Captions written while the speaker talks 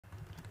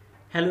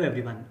Hello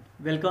everyone,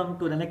 welcome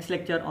to the next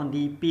lecture on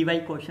the PY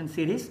question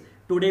series.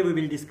 Today we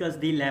will discuss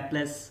the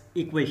Laplace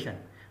equation.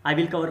 I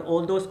will cover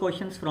all those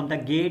questions from the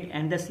GATE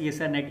and the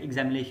CSIR NET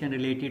examination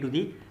related to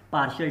the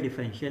partial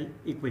differential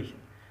equation.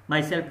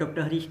 Myself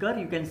Dr. Harish Garg.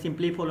 You can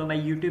simply follow my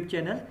YouTube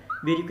channel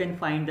where you can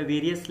find the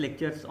various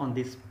lectures on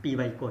this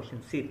PY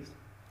question series.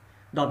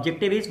 The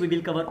objective is we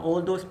will cover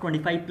all those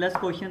 25 plus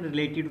questions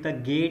related to the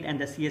GATE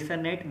and the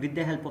CSIR NET with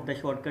the help of the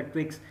shortcut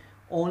tricks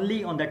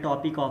only on the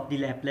topic of the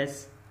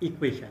Laplace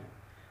equation.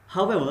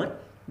 However,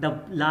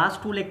 the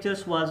last two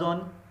lectures was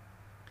on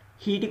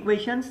heat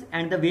equations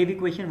and the wave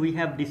equation. We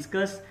have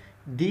discussed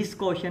these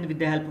questions with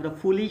the help of the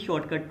fully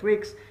shortcut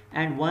tricks,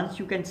 and once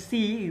you can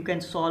see, you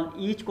can solve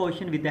each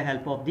question with the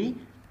help of the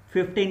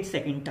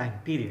 15-second time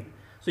period.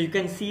 So you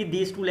can see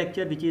these two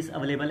lectures which is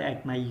available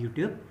at my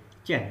YouTube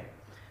channel.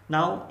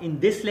 Now in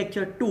this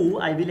lecture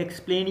 2, I will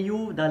explain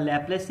you the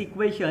Laplace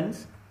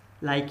equations.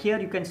 Like here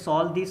you can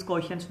solve these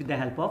questions with the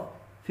help of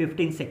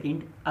 15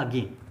 seconds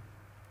again.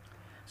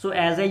 So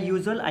as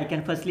usual, I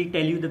can firstly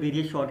tell you the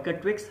various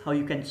shortcut tricks how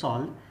you can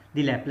solve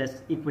the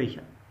Laplace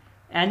equation.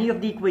 Any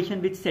of the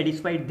equation which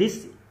satisfy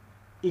this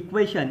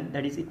equation,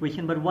 that is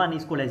equation number 1,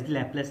 is called as the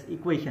Laplace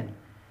equation.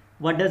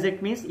 What does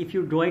it mean? If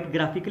you draw it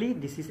graphically,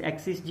 this is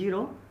x is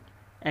 0,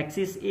 x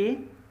is a,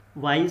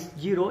 y is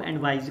 0 and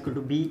y is equal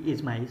to b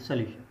is my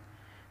solution.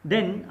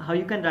 Then how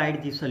you can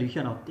write the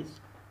solution of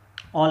this?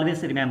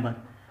 Always remember,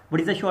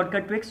 what is the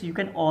shortcut tricks? You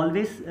can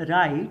always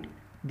write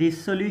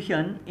this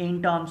solution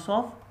in terms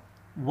of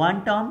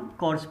one term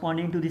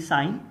corresponding to the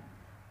sine,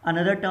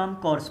 another term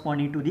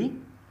corresponding to the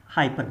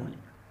hyperbolic.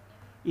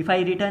 If I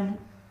written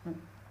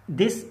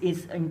this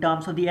is in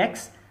terms of the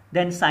x,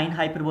 then sine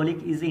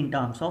hyperbolic is in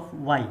terms of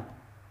y.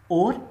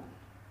 Or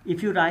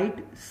if you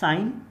write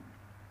sine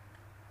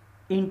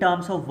in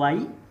terms of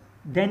y,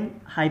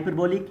 then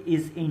hyperbolic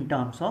is in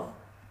terms of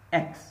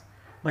x.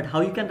 But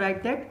how you can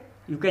write that?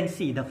 You can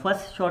see the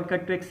first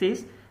shortcut trick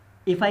says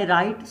if I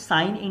write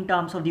sine in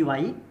terms of the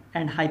y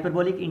and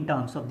hyperbolic in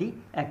terms of the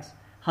x.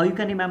 How you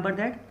can remember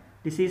that?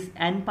 This is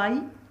n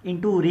pi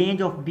into range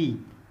of b.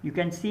 You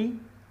can see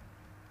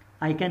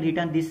I can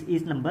return this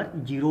is number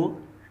 0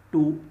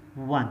 to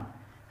 1.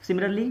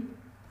 Similarly,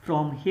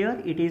 from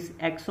here it is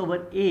x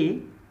over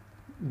a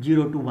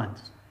 0 to 1.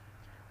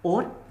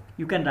 Or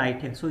you can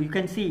write here. So you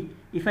can see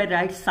if I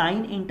write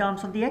sine in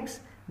terms of the x,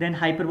 then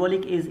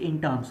hyperbolic is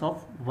in terms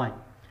of y.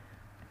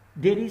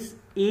 There is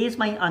a is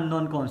my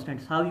unknown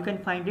constant. How you can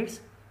find it?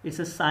 It's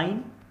a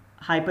sine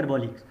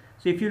hyperbolic.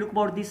 So if you look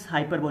about this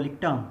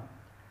hyperbolic term,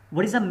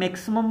 what is the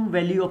maximum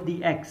value of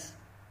the x?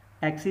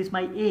 X is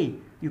my a.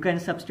 You can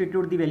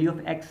substitute the value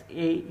of x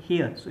a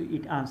here. So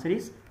its answer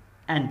is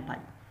n pi.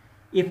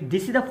 If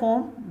this is the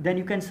form, then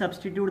you can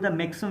substitute the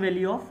maximum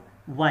value of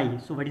y.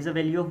 So what is the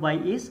value of y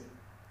is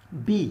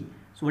b.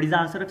 So what is the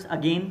answer of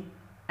again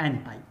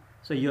n pi.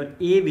 So your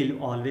a will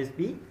always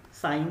be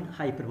sine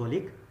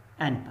hyperbolic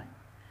n pi.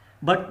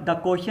 But the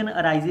question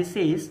arises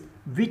says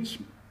which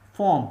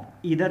form,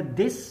 either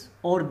this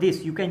or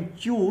this, you can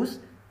choose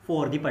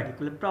for the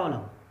particular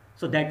problem.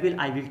 So that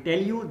I will tell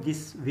you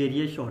this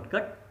various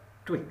shortcut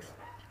tricks.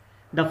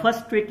 The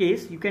first trick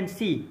is you can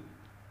see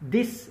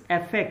this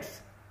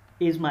fx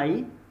is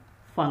my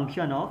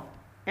function of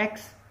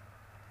x.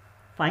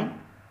 Fine.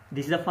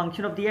 This is a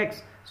function of the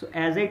x. So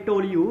as I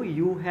told you,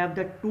 you have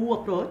the two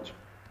approach.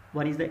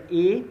 One is the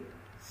a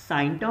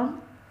sine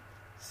term,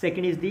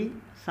 second is the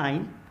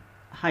sine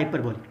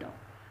hyperbolic term.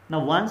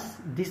 Now once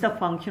this the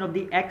function of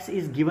the x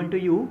is given to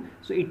you,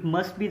 so it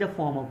must be the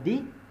form of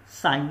the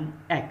sine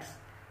x,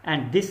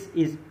 and this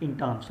is in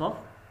terms of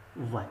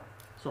y.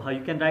 So how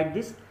you can write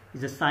this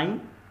is the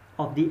sine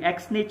of the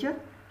x nature,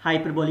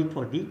 hyperbolic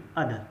for the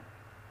other.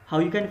 How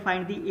you can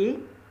find the a?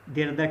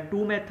 There are the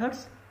two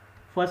methods.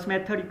 First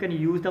method you can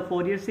use the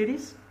Fourier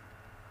series,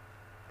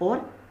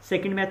 or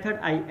second method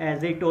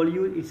as I told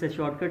you, it's a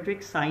shortcut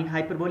trick, sine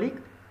hyperbolic.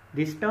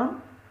 This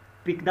term,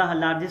 pick the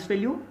largest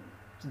value,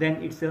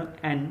 then it's a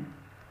n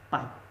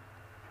pi.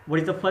 What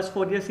is the first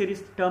Fourier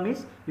series term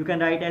is? You can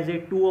write as a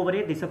 2 over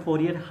a. This is a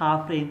Fourier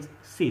half range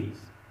series.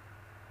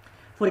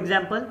 For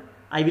example,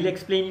 I will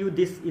explain you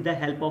this with the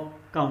help of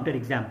counter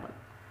example.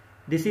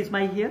 This is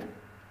my here.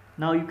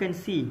 Now you can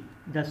see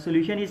the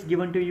solution is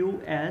given to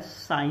you as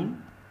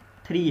sine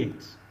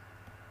 3x.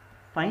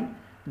 Fine.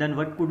 Then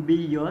what could be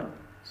your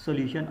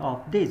solution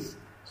of this?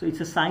 So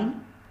it's a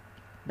sine.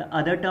 The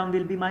other term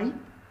will be my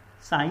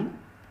sine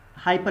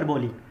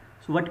hyperbolic.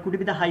 So what could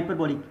be the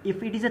hyperbolic?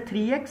 If it is a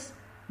 3x,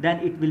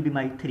 then it will be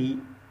my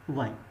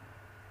 3y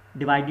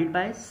divided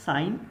by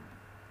sine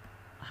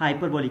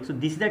hyperbolic. So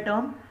this is the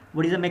term.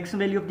 What is the maximum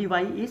value of the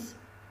y is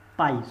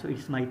pi. So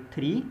it's my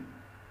 3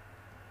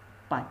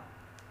 pi.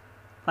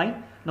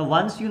 Fine. Now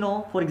once you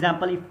know, for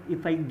example,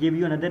 if I give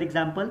you another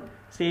example,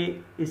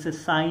 say it's a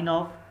sine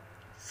of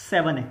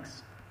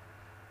 7x.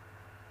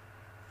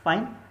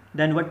 Fine.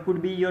 Then what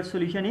could be your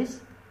solution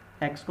is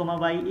x comma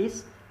y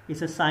is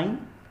a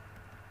sine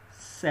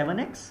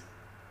 7x,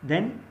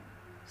 then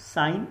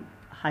sine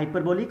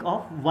hyperbolic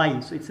of y.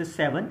 So it's a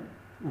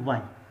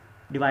 7y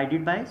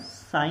divided by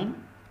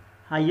sine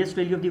highest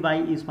value of the y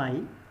is my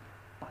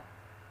pi.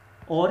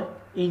 Or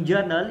in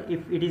general,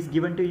 if it is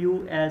given to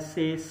you as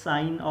say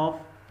sine of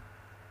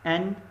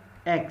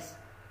nx,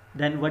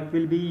 then what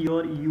will be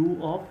your u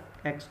of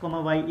x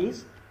comma y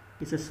is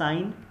a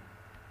sine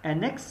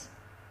nx,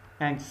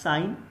 and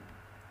sine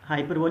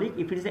hyperbolic,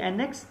 if it is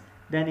nx,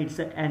 then it's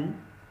a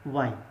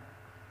ny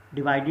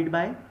divided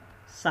by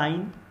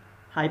sine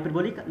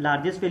hyperbolic.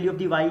 Largest value of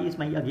the y is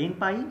my again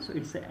pi, so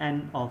it's a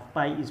n of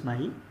pi is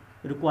my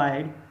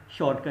required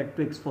shortcut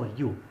tricks for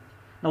you.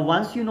 Now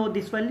once you know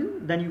this value,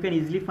 then you can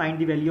easily find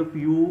the value of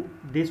u,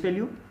 this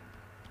value.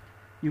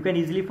 You can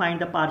easily find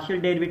the partial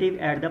derivative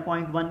at the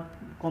point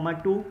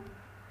 1, 2.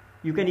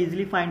 You can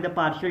easily find the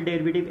partial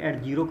derivative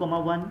at 0,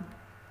 1,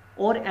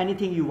 or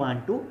anything you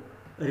want to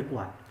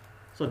require.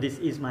 So this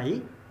is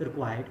my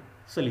required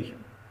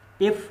solution.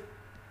 If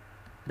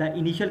the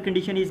initial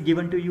condition is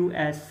given to you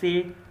as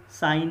say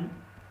sine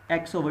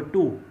x over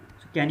 2,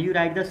 so can you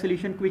write the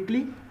solution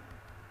quickly?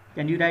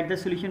 Can you write the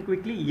solution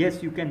quickly?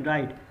 Yes, you can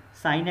write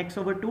sine x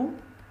over 2,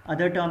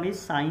 other term is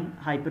sine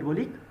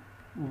hyperbolic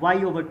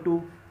y over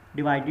 2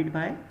 divided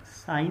by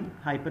sine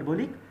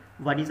hyperbolic.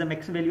 What is the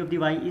maximum value of the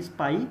y is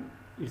pi,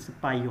 it's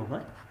pi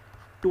over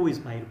 2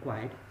 is my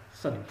required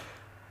solution.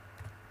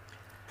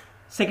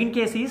 Second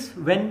case is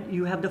when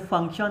you have the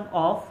function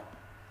of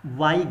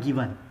y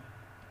given,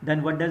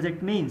 then what does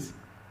it means?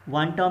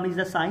 One term is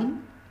the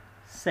sine,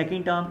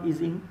 second term is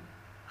in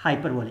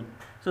hyperbolic.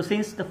 So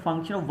since the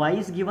function of y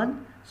is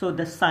given, so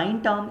the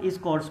sine term is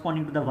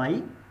corresponding to the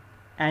y,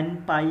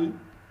 n pi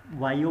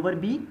y over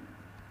b,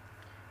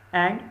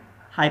 and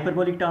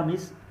hyperbolic term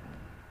is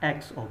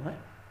x over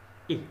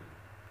a.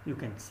 You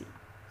can see,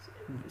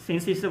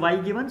 since it's a y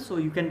given, so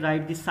you can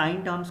write the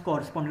sine terms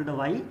corresponding to the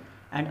y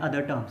and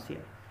other terms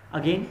here.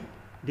 Again,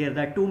 there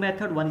are two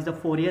methods. One is the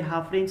Fourier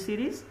half range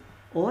series,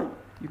 or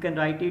you can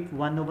write it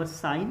 1 over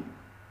sine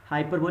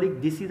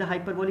hyperbolic. This is the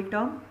hyperbolic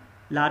term.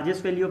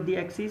 Largest value of the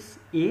x is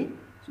a.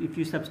 So if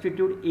you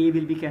substitute, a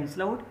will be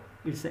cancelled out.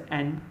 It's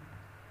n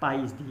pi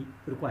is the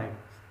required.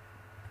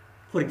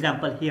 For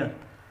example, here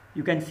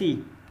you can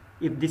see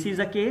if this is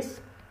the case,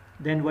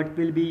 then what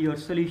will be your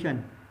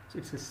solution? So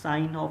it's a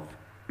sine of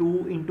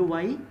 2 into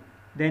y,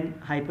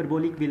 then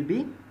hyperbolic will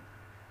be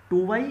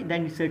 2y,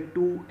 then it's a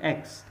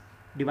 2x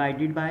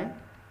divided by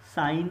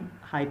sine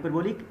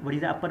hyperbolic. What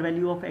is the upper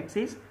value of x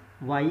is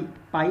y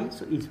pi,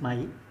 so it's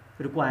my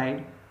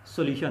required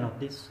solution of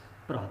this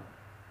problem.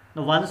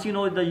 Now once you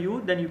know the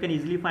u, then you can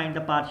easily find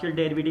the partial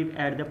derivative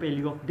at the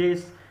value of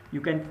this.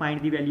 You can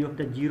find the value of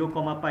the 0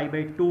 comma pi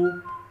by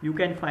 2. You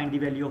can find the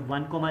value of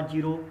 1 comma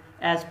 0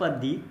 as per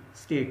the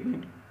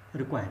statement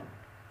required.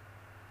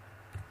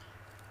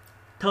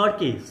 Third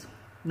case.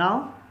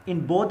 Now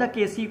in both the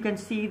cases you can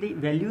see the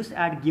values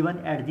are given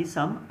at the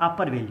sum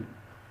upper value.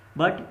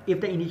 But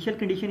if the initial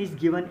condition is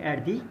given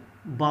at the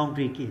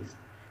boundary case,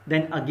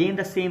 then again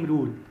the same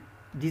rule.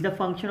 This is the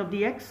function of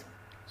the x.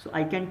 So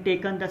I can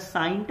take on the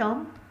sine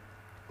term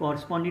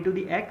corresponding to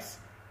the x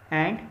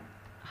and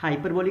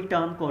hyperbolic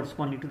term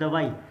corresponding to the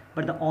y.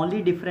 But the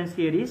only difference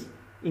here is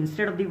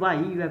instead of the y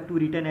you have to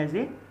written as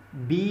a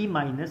b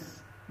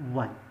minus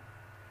 1.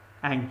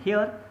 And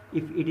here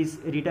if it is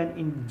written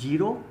in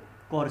 0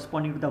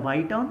 corresponding to the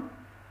y term,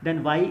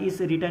 then y is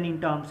written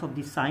in terms of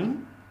the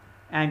sine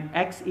and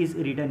x is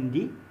written in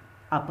the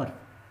upper.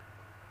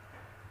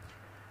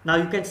 Now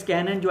you can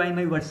scan and join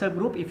my WhatsApp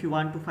group if you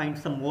want to find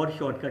some more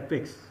shortcut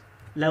tricks.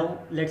 Now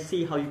let's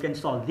see how you can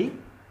solve the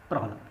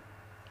problem.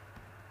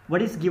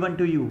 What is given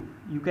to you?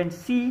 You can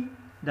see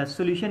the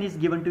solution is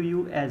given to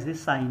you as a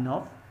sine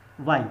of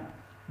y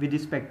with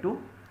respect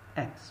to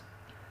x.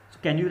 So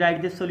can you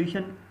write this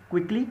solution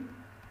quickly?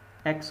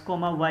 X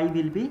comma y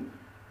will be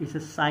is a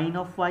sine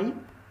of y,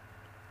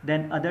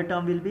 then other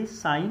term will be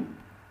sine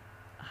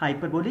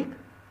hyperbolic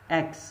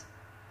x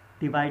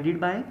divided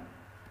by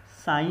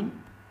sine.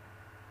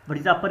 What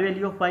is the upper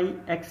value of y?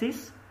 X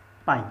is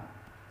pi.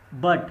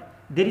 But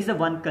there is a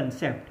one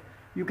concept.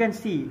 You can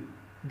see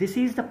this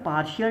is the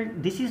partial,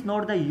 this is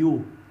not the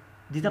u,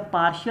 this is the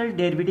partial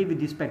derivative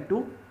with respect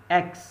to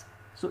x.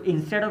 So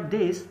instead of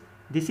this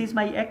is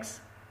my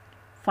x.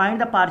 Find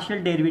the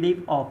partial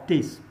derivative of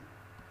this.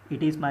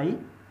 It is my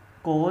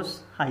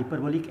cos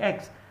hyperbolic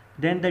x.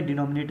 Then the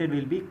denominator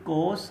will be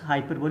cos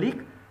hyperbolic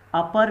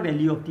upper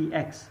value of the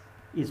x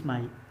is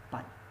my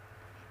pi.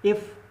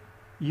 If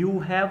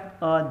you have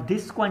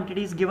this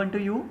quantity is given to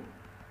you,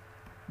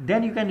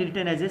 then you can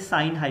written as a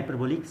sine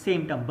hyperbolic,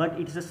 same term, but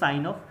it is a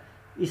sine of,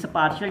 is a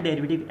partial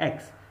derivative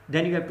x.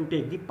 Then you have to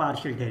take the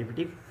partial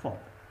derivative form.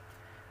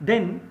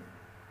 Then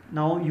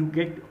now you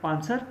get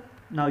answer.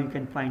 Now you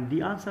can find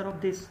the answer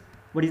of this.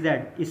 What is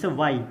that? It's a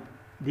y.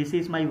 This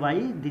is my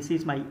y, this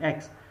is my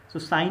x. So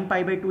sine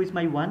pi by 2 is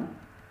my 1.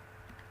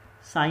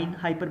 Sine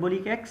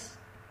hyperbolic x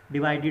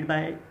divided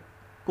by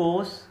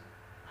cos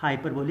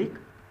hyperbolic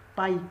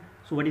pi.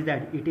 So what is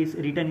that? It is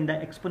written in the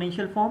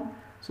exponential form.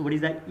 So what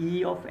is the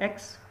e of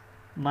x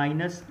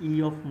minus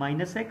e of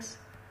minus x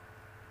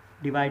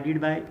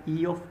divided by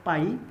e of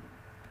pi,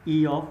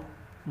 e of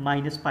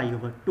minus pi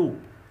over 2.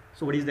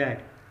 So what is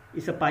that?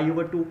 Is a pi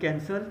over 2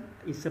 cancel,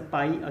 is a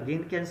pi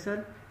again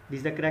cancel. This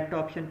is the correct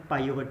option.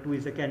 Pi over 2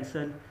 is a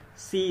cancel.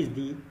 C is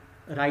the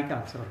right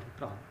answer of the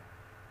problem.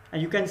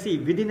 And you can see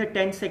within a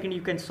 10 seconds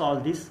you can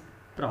solve this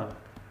problem.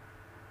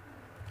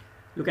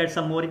 Look at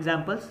some more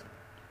examples.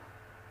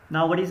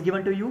 Now what is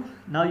given to you?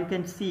 Now you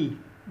can see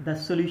the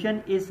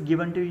solution is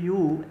given to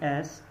you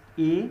as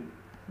a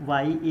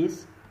y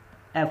is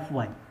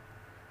fy.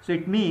 So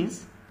it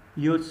means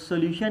your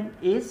solution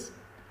is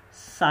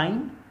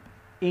sine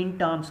in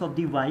terms of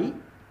the y,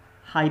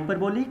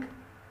 hyperbolic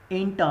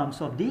in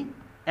terms of the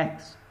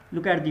x.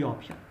 Look at the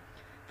option.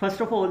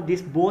 First of all,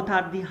 these both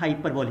are the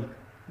hyperbolic.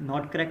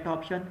 Not correct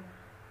option.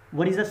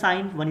 One is a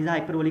sine, one is a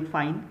hyperbolic.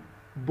 Fine.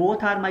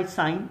 Both are my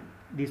sine.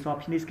 This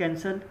option is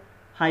cancelled.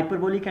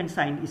 Hyperbolic and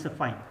sine is a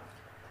fine.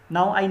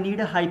 Now I need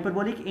a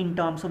hyperbolic in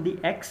terms of the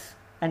x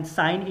and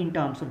sine in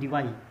terms of the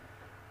y.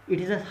 It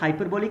is a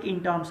hyperbolic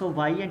in terms of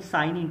y and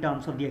sine in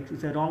terms of the x.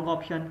 It's a wrong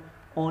option.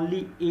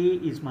 Only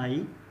A is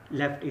my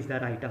left is the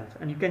right answer.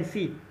 And you can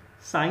see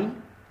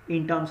sine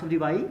in terms of the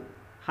y,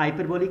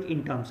 hyperbolic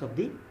in terms of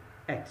the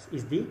x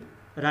is the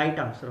right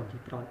answer of the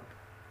problem.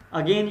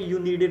 Again, you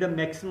needed a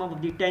maximum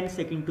of the 10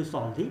 seconds to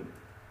solve the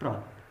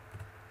problem.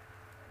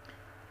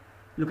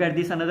 Look at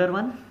this another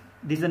one.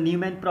 This is a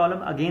Newman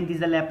problem. Again, this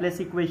is the Laplace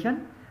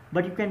equation.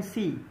 But you can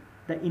see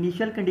the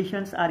initial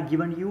conditions are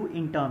given you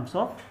in terms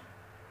of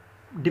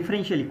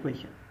differential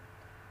equation.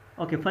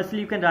 Okay, firstly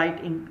you can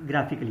write in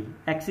graphically.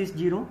 X is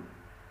 0,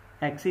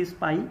 x is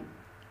pi,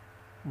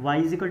 y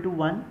is equal to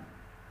 1,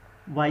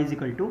 y is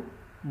equal to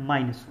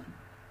minus 1.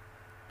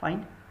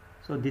 Fine.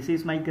 So this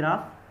is my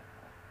graph.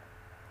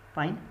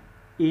 Fine.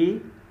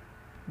 A,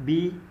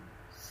 B,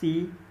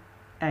 C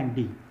and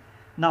D.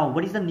 Now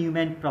what is the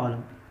Newman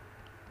problem?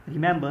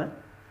 Remember,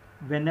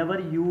 whenever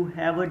you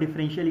have a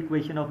differential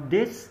equation of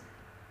this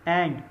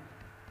and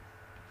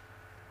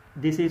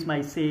this is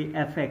my say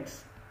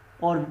fx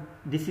or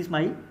this is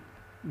my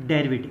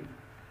derivative,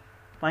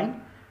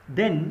 fine,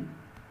 then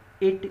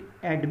it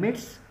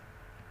admits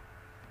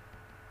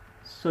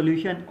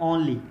solution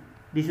only.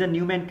 This is a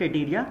Newman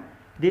criteria.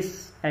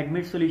 This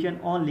admits solution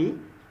only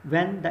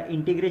when the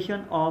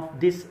integration of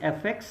this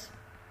fx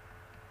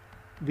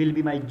will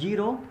be my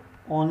 0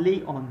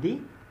 only on the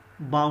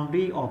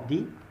boundary of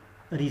the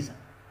region.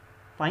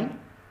 Fine,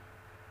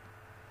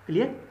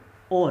 clear?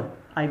 Or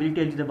I will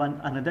tell you the one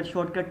another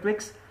shortcut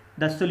tricks.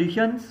 The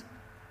solutions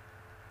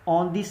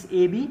on this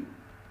AB,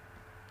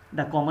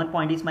 the common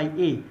point is my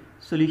A.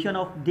 Solution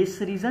of this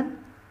region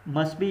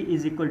must be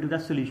is equal to the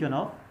solution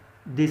of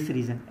this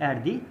region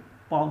at the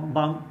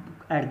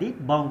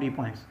boundary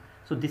points.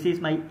 So this is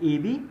my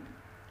AB.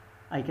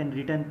 I can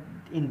written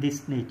in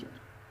this nature.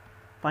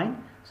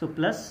 Fine. So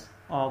plus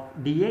of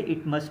DA,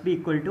 it must be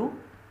equal to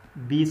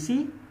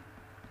BC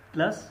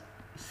plus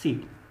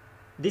CD.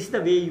 This is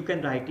the way you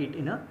can write it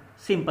in a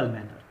simple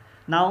manner.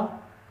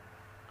 Now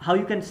how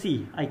you can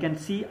see, I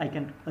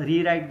can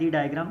rewrite the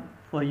diagram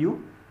for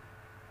you.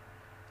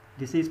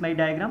 This is my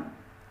diagram.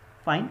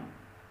 Fine.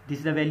 This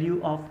is the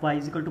value of y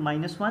is equal to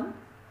minus 1.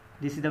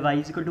 This is the y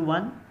is equal to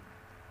 1.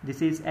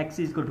 This is x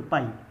is equal to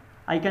pi.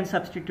 I can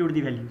substitute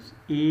the values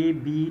A,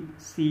 B,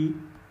 C,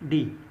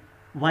 D.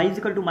 Y is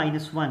equal to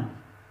minus 1.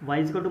 Y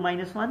is equal to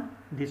minus 1.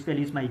 This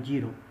value is my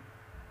 0.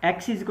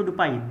 X is equal to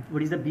pi.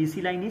 What is the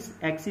BC line is?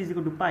 X is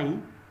equal to pi.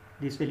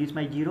 This value is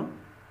my 0.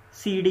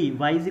 CD.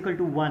 Y is equal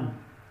to 1.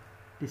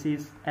 This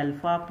is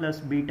alpha plus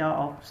beta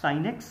of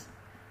sin x.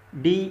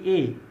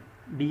 DA.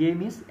 DA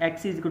means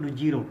x is equal to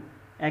 0.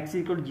 X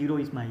is equal to 0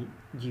 is my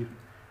 0.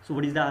 So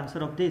what is the answer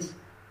of this?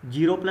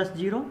 0 plus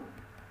 0,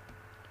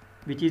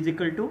 which is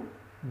equal to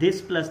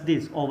this plus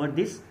this over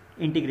this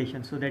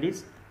integration. So that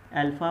is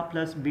alpha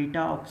plus beta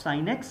of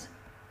sin x.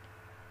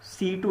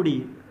 C to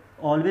D.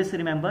 Always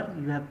remember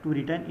you have to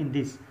written in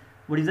this.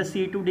 What is the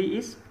C to D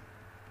is?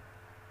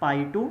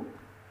 Pi to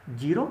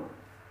 0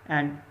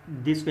 and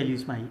this value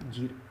is my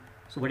 0.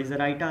 So what is the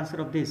right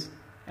answer of this?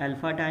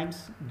 Alpha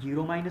times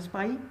 0 minus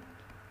pi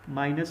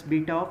minus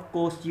beta of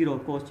cos 0.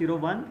 Cos 0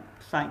 1,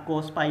 sin,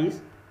 cos pi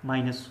is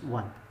minus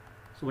 1.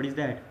 So what is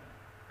that?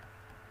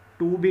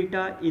 2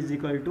 beta is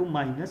equal to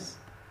minus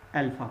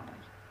alpha pi.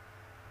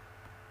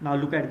 Now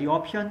look at the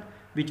option.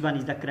 Which one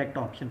is the correct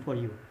option for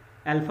you?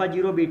 Alpha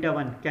 0, beta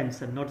 1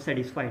 cancel, not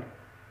satisfied.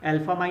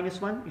 Alpha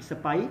minus 1 is a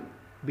pi,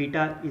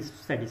 beta is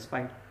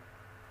satisfied.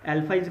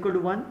 Alpha is equal to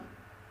 1,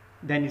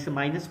 then it's a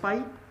minus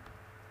pi,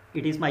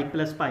 it is my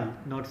plus pi,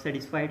 not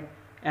satisfied.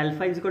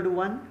 Alpha is equal to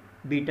 1,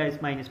 beta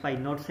is minus pi,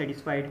 not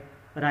satisfied.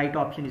 Right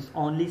option is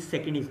only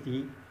second is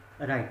the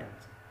right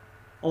answer.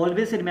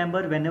 Always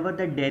remember, whenever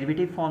the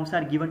derivative forms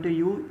are given to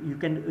you, you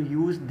can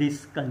use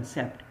this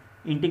concept.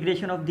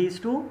 Integration of these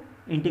two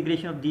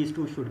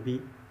should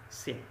be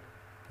same.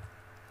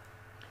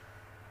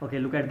 Okay,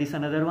 look at this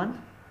another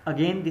one.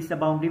 Again, this is a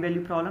boundary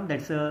value problem.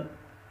 That's a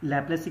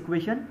Laplace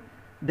equation.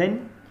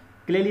 Then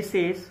clearly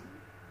says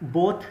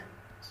both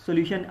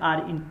solution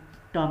are in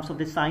terms of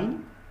the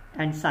sine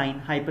and sine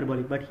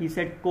hyperbolic. But he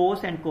said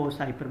cos and cos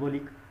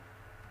hyperbolic.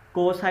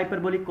 Cos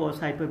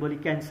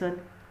hyperbolic cancel.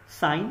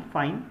 Sine,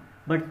 fine.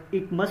 But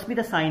it must be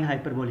the sine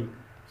hyperbolic.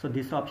 So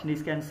this option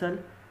is cancelled.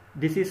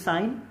 This is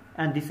sine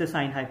and this is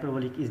sine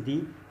hyperbolic is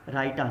the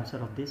right answer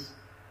of this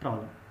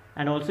problem.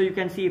 And also you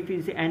can see if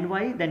it's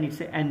ny, then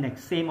it's a nx,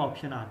 same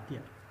option are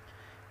there.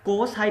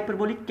 Cos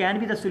hyperbolic can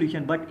be the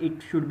solution, but it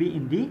should be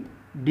in the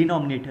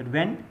denominator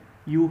when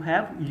you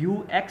have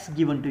ux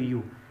given to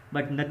you,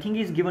 but nothing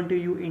is given to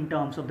you in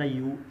terms of the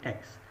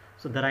ux.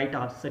 So the right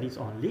answer is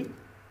only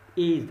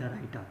A is the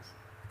right answer.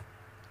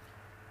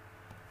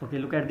 Okay,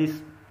 look at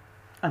this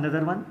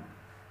another one.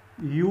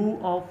 U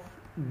of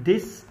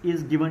this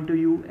is given to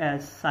you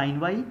as sine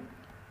y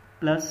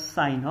plus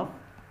sine of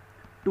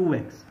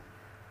 2x.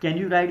 Can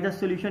you write the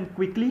solution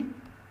quickly?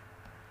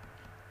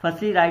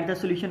 Firstly, write the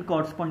solution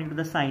corresponding to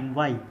the sine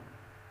y.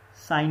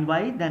 Sine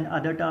y, then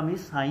other term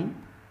is sine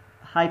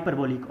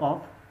hyperbolic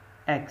of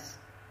x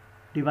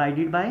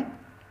divided by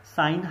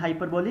sine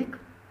hyperbolic.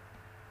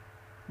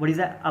 What is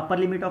the upper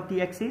limit of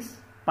the x is?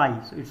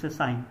 Pi. So it's a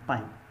sine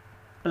pi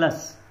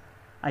plus,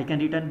 I can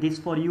written this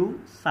for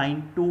you,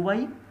 sine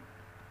 2y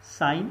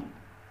sine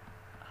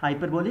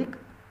hyperbolic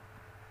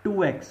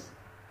 2x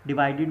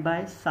divided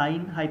by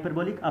sine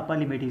hyperbolic, upper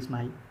limit is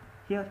my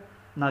here.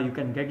 Now you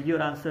can get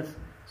your answers.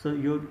 So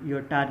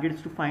your target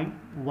is to find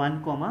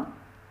 1 comma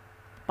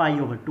pi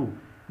over 2.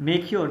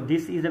 Make sure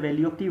this is the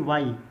value of the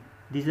y,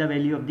 this is the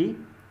value of the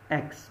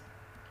x.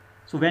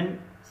 So when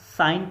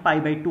sine pi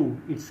by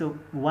 2 it's a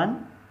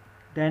 1,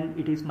 then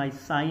it is my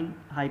sine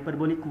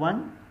hyperbolic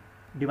 1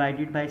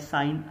 divided by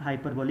sine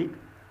hyperbolic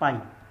pi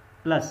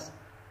plus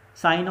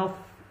sine of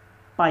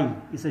pi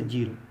is a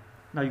 0.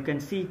 Now you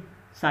can see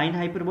sine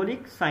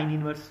hyperbolic, sine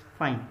inverse,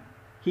 fine.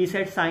 He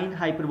said sine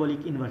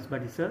hyperbolic inverse,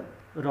 but it's a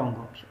wrong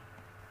option.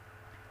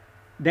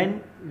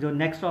 Then the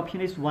next option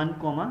is 1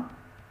 comma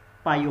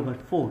pi over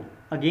 4.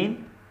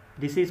 Again,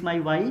 this is my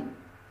y,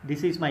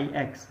 this is my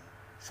x.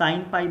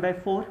 Sine pi by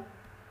 4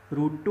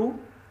 root 2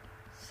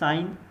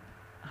 sine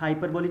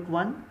hyperbolic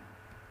 1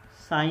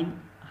 sine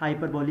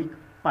hyperbolic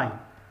pi.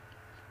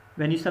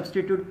 When you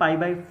substitute pi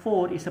by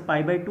 4 is a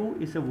pi by 2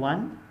 is a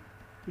 1,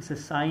 is a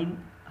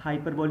sine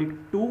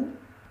hyperbolic 2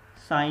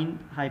 sine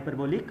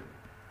hyperbolic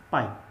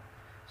pi.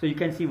 So you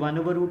can see 1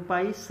 over root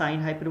pi sine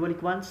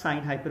hyperbolic 1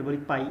 sine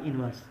hyperbolic pi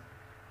inverse.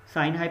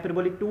 Sine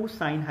hyperbolic 2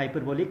 sine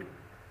hyperbolic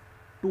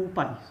 2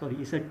 pi,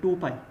 sorry, is a 2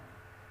 pi.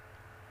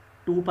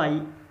 2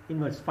 pi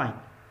inverse, fine.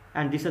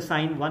 And this is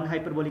sine 1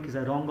 hyperbolic is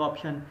a wrong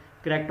option.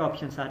 Correct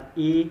options are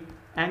A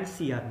and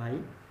C are my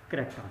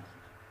correct answer.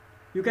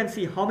 You can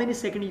see how many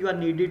seconds you are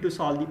needed to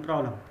solve the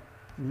problem.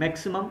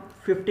 Maximum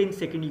 15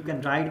 seconds you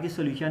can write the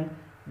solution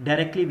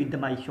directly with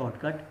my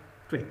shortcut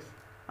tricks.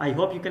 I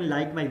hope you can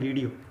like my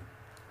video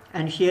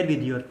and share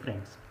with your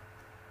friends.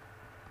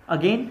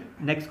 Again,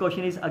 next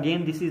question is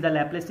again this is the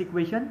Laplace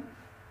equation,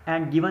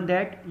 and given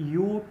that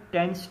u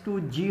tends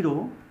to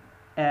 0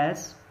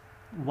 as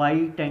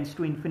y tends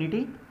to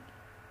infinity,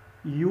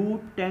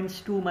 u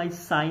tends to my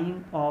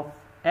sine of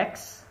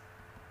x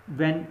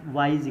when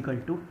y is equal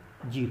to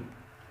 0.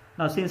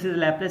 Now since it is a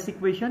Laplace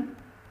equation,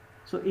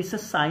 so it's a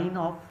sine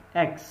of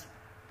x,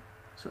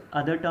 so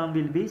other term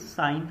will be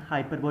sine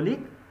hyperbolic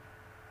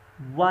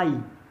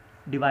y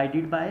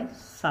divided by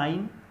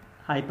sine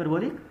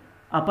hyperbolic.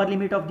 Upper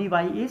limit of the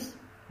y is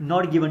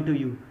not given to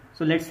you.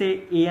 So let's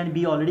say a and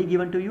b already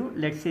given to you.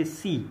 Let's say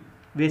c,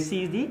 where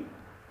c is the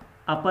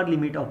upper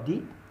limit of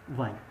the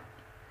y.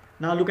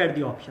 Now look at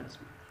the options.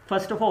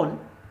 First of all,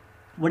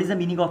 what is the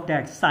meaning of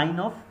that?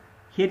 Sine of,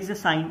 here is a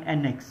sine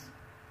nx.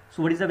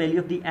 So what is the value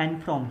of the n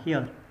from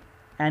here?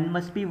 N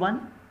must be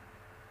 1.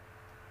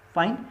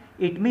 Fine.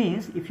 It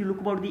means if you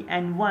look about the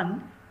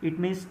n1, it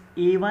means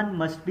a1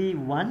 must be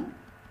 1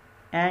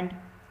 and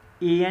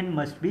an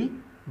must be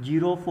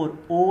 0 for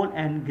all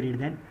n greater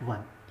than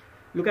 1.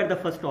 Look at the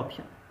first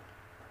option.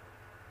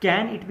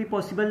 Can it be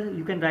possible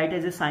you can write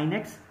as a sin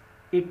x?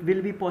 It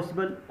will be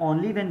possible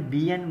only when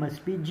bn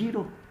must be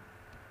 0.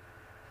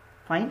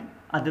 Fine.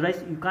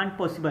 Otherwise you can't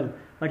possible.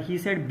 But he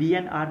said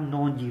bn are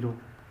non-zero.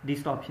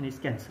 This option is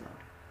cancelled out.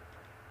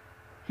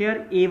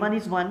 Here a1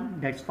 is 1.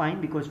 That's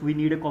fine because we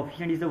need a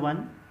coefficient is the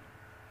 1.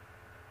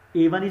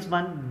 a1 is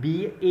 1.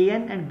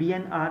 an and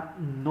bn are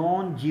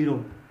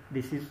non-zero.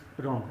 This is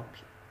wrong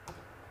option.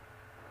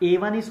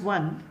 a1 is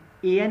 1.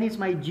 an is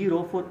my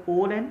 0 for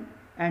all n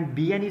and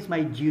bn is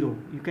my 0.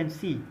 You can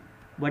see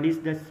what is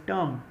this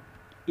term,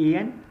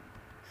 an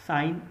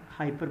sine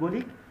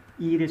hyperbolic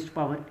e raised to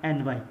power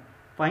ny.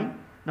 Fine.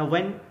 Now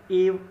when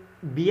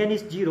bn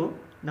is 0,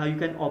 now you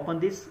can open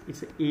this.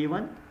 It's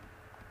a1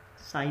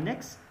 sine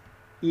x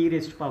e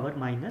raised to power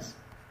minus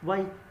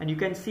y, and you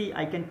can see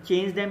I can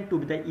change them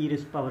to the e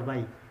raised to power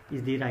y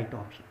is the right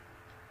option.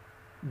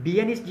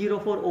 bn is 0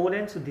 for all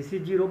n, so this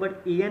is 0,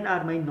 but an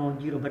are my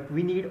non-zero, but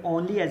we need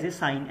only as a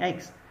sine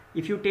x.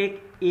 If you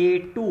take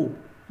a2,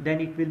 then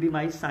it will be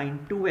my sine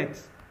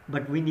 2x,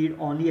 but we need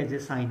only as a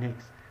sine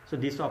x. So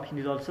this option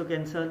is also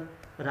cancelled.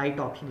 Right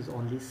option is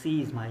only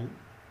C is my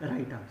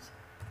right answer.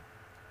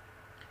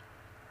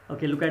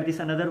 Okay, look at this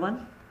another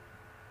one.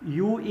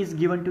 U is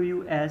given to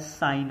you as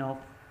sine of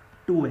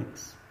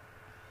 2x.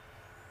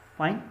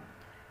 Fine.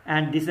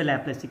 And this is a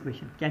Laplace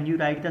equation. Can you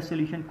write the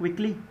solution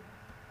quickly?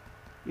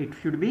 it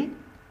should be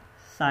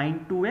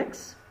sine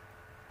 2x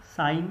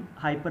sine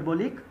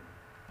hyperbolic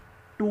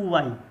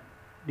 2y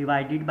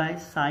divided by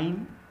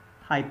sine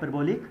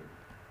hyperbolic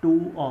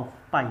 2 of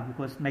pi,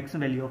 because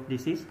maximum value of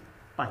this is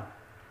pi.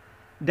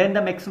 Then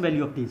the maximum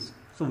value of this.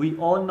 So we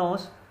all know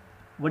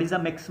what is the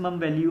maximum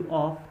value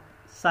of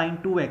sine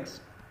 2x?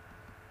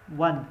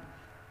 1.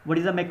 What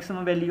is the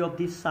maximum value of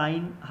this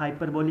sine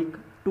hyperbolic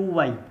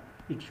 2y?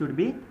 It should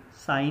be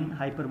sine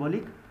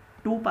hyperbolic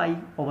 2 pi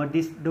over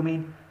this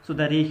domain. So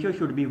the ratio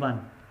should be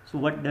 1. So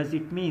what does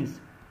it mean?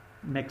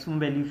 Maximum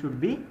value should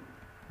be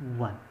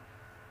 1.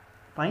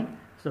 Fine.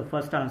 So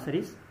first answer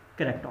is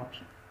correct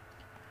option.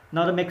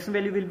 Now the maximum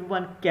value will be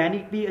 1. Can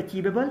it be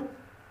achievable?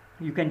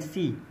 You can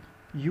see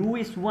u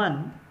is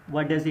 1.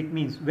 What does it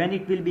mean? When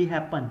it will be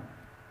happen?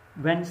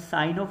 When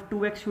sine of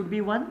 2x should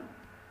be 1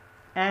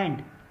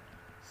 and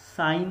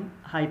sine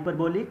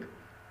hyperbolic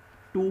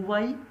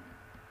 2y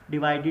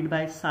divided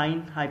by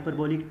sine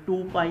hyperbolic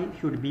 2 pi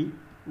should be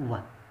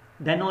 1.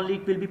 Then only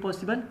it will be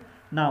possible.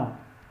 Now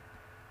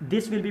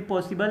this will be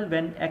possible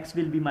when x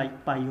will be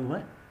pi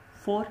over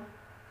 4.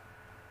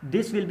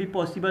 This will be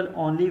possible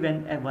only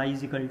when y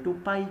is equal to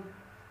pi.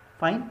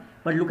 Fine.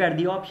 But look at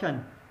the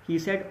option. He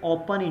said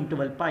open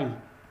interval pi,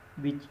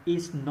 which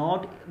is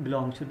not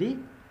belongs to the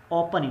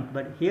open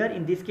interval. But here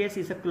in this case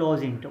is a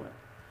closed interval.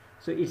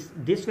 So it's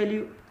this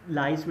value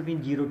lies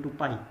between 0 to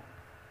pi.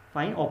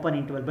 Fine, open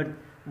interval. But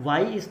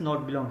y is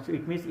not belongs. So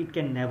it means it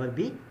can never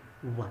be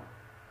 1.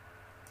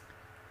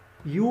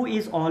 U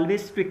is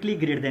always strictly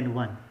greater than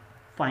 1.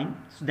 Fine.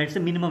 So that's the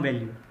minimum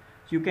value.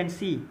 So you can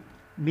see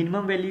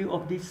minimum value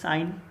of the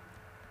sine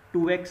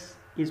 2x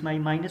is my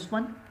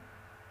 -1.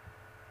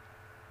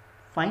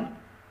 Fine.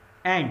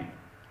 And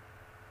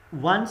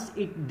once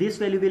this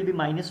value will be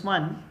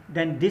 -1,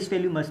 then this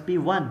value must be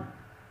 1.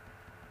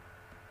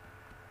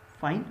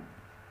 Fine.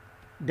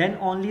 Then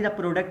only the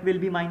product will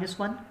be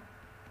 -1.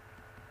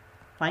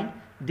 Fine.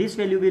 This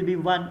value will be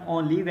 1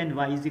 only when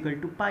y is equal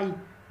to pi,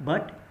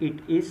 but it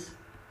is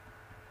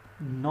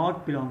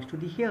not belongs to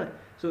the here.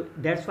 So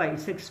that's why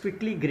it's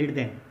strictly greater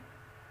than.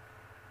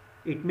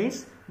 It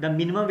means the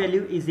minimum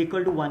value is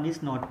equal to 1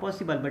 is not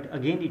possible, but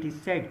again it is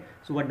said.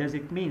 So what does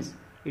it mean?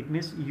 It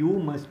means u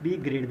must be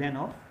greater than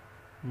of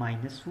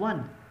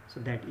 -1. So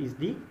that is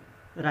the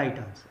right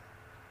answer.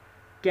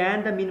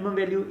 Can the minimum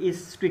value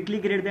is strictly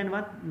greater than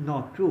 1?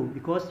 Not true,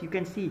 because you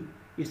can see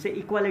it's a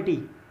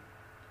equality.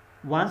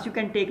 Once you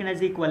can take it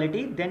as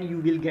equality, then you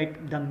will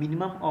get the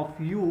minimum of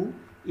u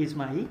is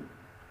my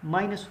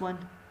 -1.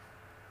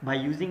 By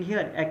using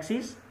here x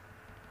is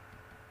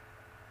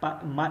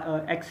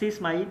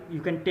my,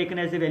 you can take it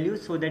as a value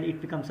so that it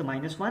becomes a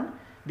 -1.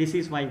 This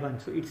is y1.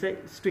 So it's a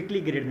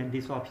strictly greater than.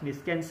 This option is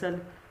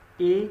cancelled.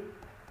 A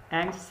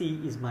and C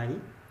is my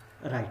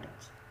right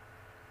answer.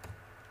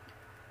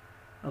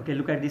 Okay,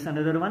 look at this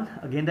another one.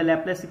 Again the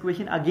Laplace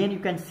equation. Again you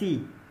can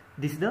see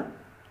this is the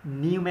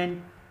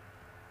Newman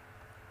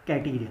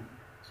criterion.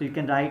 So you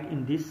can write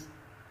in this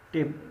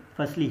table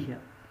firstly here.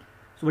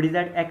 So what is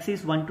that? X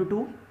is 1 to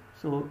 2.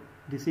 So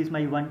this is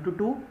my 1 to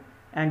 2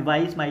 and y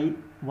is my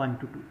 1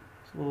 to 2.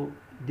 So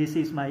this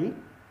is my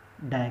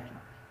diagram.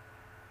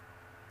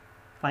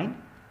 Fine.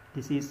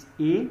 This is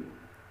A,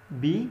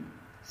 B,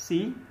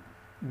 C,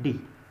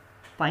 D.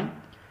 Fine.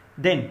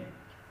 Then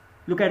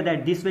look at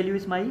that. This value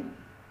is my,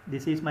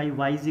 this is my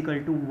y is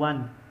equal to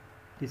 1.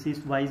 This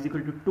is y is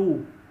equal to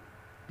 2.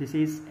 This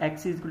is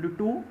x is equal to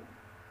 2.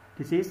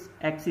 This is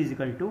x is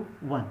equal to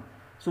 1.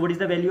 So what is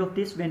the value of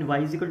this when y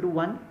is equal to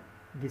 1?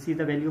 This is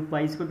the value of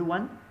y is equal to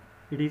 1.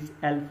 It is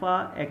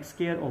alpha x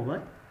square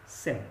over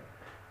 7.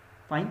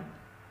 Fine.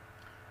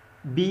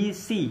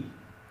 BC,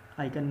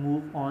 I can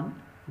move on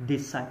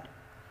this side.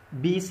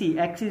 BC,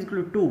 x is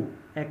equal to 2.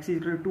 X is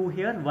equal to 2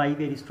 here. Y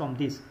varies from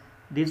this.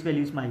 This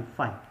value is my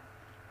 5.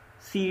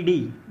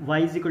 CD, y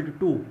is equal to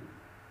 2.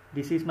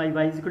 This is my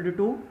y is equal to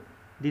 2.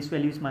 This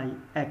value is my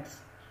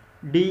x.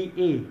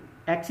 DA,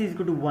 x is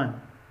equal to 1.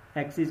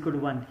 X is equal to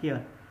 1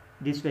 here.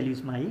 This value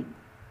is my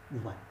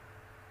 1.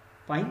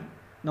 Fine.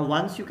 Now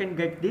once you can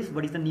get this,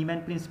 what is the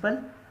Newman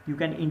principle? You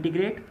can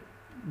integrate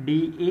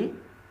dA,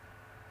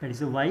 that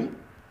is a y,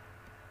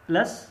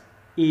 plus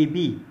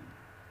AB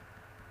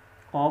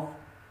of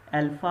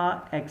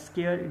alpha x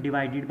square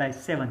divided by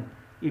 7.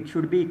 It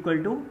should be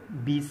equal to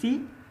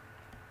BC.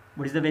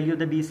 What is the value of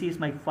the BC? Is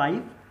my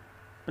 5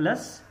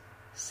 plus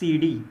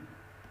CD.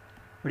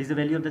 What is the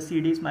value of the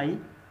CD? Is my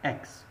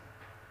x.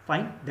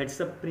 Fine. That's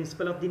the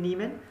principle of the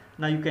Newman.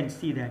 Now you can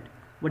see that.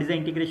 What is the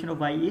integration of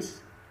y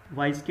is?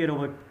 Y square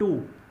over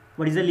 2.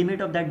 What is the limit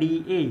of the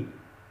dA?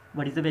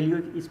 What is the value?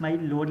 Is my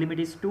lower limit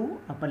is 2,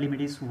 upper limit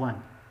is 1.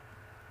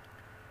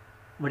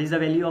 What is the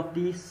value of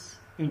this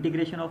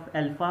integration of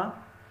alpha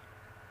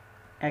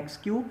x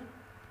cube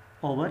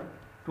over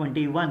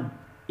 21?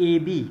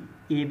 AB.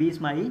 AB is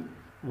my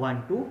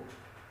 1 to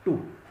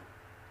 2.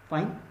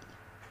 Fine.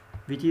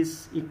 Which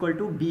is equal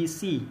to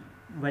BC.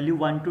 Value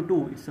 1 to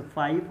 2. It's a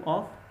 5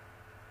 of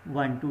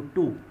 1 to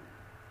 2.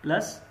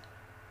 Plus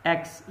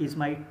x is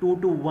my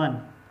 2 to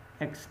 1.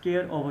 X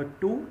square over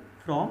 2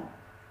 from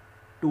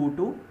 2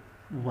 to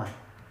 1.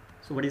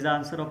 So what is the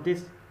answer of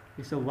this?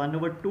 It's a 1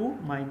 over 2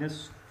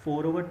 minus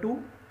 4 over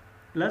 2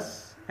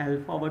 plus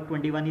alpha over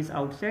 21 is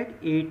outside,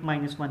 8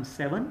 minus 1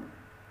 7.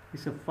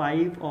 It's a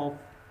 5 of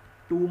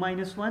 2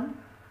 minus 1.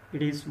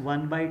 It is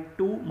 1 by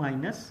 2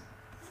 minus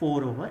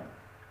 4 over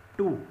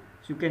 2.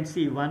 So you can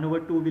see 1 over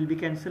 2 will be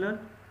cancelled,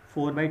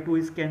 4 by 2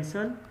 is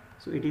cancelled.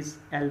 So it is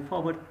alpha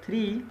over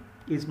 3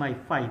 is my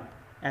 5.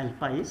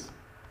 Alpha is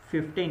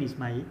 15 is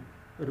my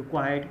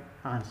required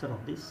answer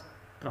of this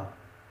problem.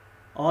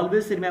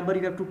 Always remember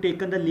you have to take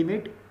the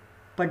limit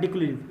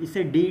particularly. It's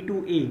a D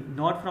to A,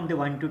 not from the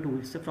 1 to 2.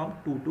 It's from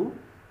 2 to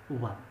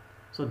 1.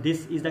 So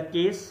this is the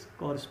case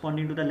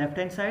corresponding to the left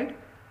hand side.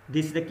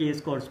 This is the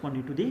case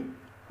corresponding to the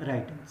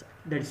right hand side.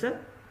 That's a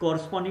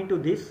corresponding to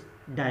this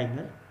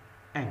diagonal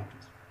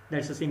angles.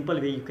 That's a simple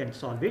way you can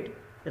solve it.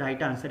 The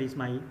right answer is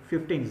my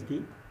 15 is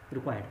the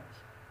required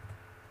answer.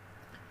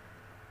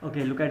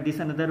 Okay, look at this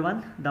another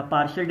one. The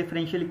partial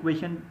differential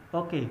equation.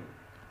 Okay,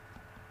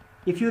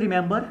 if you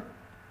remember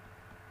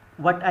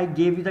what I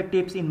gave you the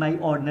tips in my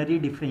ordinary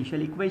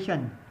differential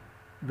equation,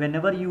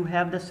 whenever you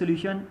have the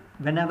solution,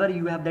 whenever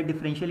you have the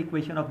differential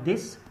equation of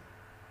this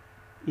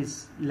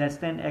is less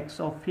than x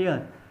of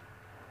here,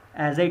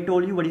 as I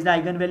told you, what is the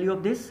eigenvalue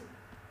of this?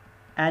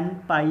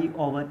 N pi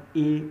over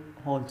a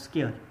whole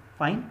square.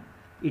 Fine.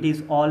 It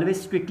is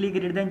always strictly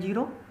greater than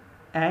 0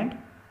 and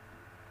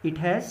it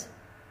has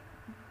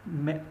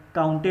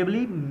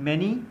countably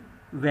many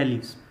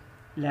values.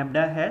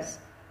 Lambda has,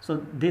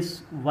 so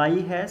this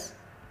y has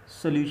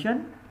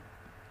solution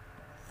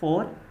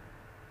for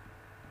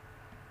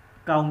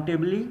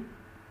countably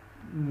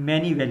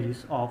many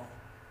values of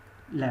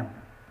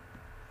lambda.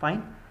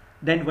 Fine.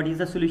 Then what is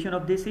the solution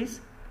of this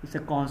is? It's a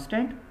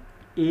constant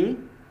a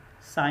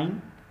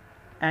sine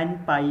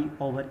n pi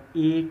over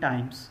a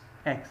times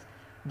x.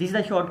 This is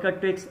the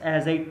shortcut tricks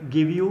as I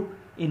give you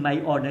in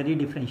my ordinary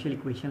differential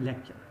equation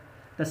lecture.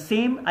 The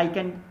same I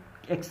can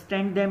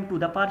extend them to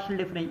the partial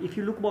differential. If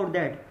you look about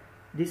that,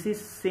 this is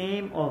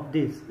same of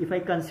this. If I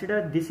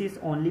consider this is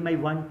only my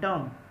one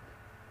term,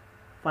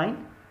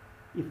 fine,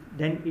 if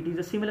then it is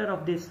a similar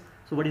of this.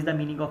 So what is the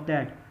meaning of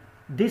that?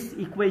 This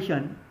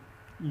equation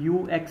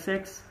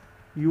uxx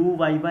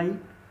uyy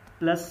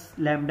plus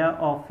lambda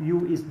of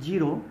u is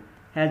 0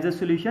 has a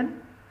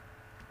solution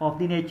of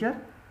the nature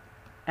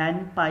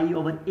n pi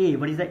over a.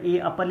 What is the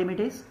a upper limit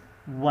is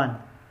 1.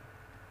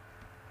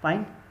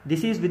 Fine.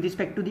 This is with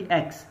respect to the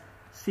x.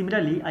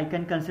 Similarly, I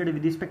can consider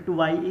with respect to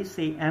y is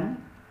say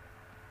m.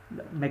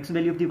 The maximum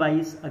value of the y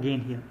is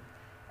again here,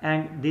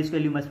 and this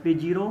value must be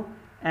 0,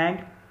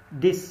 and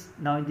this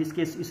now in this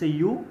case is a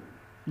u.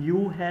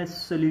 U has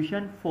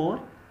solution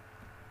for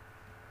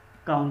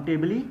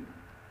countably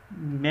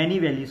many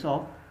values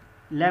of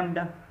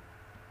lambda.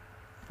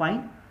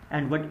 Fine.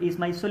 And what is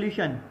my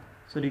solution?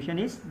 Solution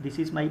is this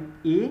is my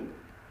a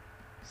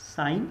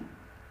sine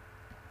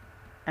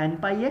n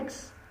pi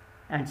x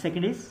and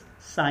second is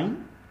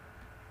sine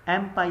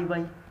m pi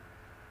y.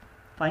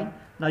 Fine.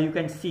 Now you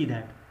can see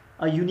that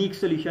a unique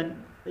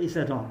solution is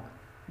a wrong,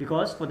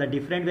 because for the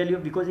different value,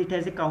 because it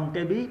has a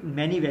countably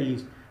many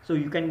values, so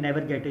you can never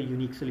get a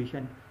unique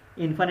solution.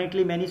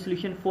 Infinitely many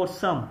solution for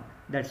some,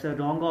 that's a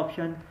wrong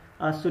option.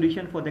 A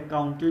solution for the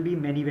countably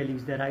many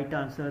values, the right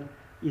answer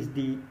is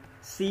the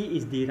C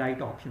is the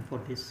right option for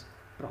this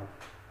problem.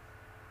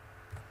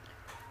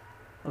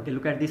 Okay,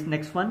 look at this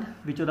next one.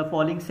 Which of the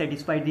following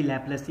satisfy the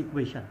Laplace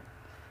equation?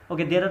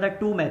 Okay, there are the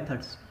two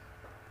methods.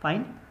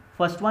 Fine.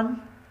 First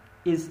one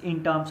is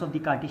in terms of the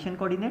Cartesian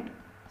coordinate,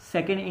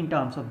 second in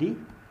terms of the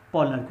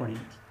polar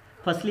coordinates.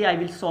 Firstly, I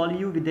will solve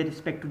you with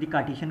respect to the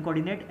Cartesian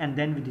coordinate and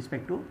then with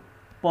respect to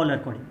polar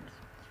coordinates.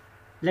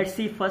 Let's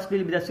see, first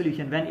will be the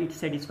solution when it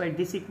satisfies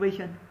this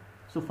equation.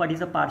 So what is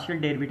the partial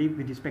derivative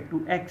with respect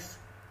to x?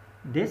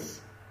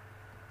 This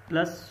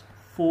plus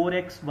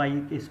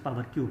 4xy is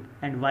power cube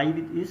and y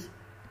is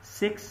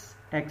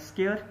 6x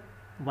square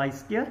y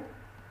square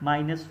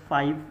minus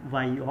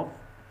 5y of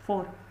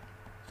 4.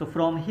 So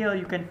from here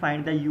you can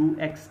find the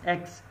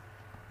uxx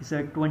is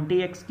a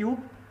 20x cube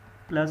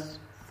plus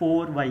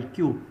 4y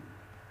cube,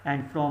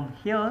 and from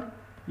here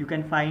you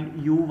can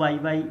find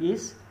uyy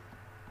is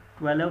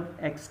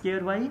 12x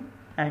square y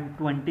and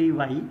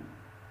 20y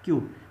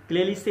cube.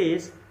 Clearly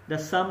says the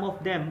sum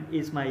of them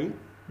is my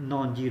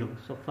non-zero.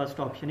 So first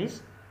option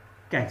is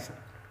cancelled.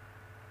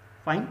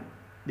 Fine.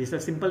 This is a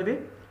simple way.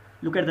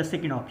 Look at the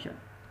second option.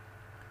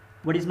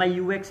 What is my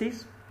ux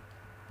is?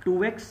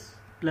 2x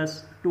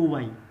plus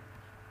 2y.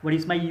 What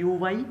is my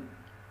uy?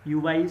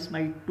 Uy is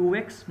my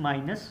 2x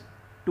minus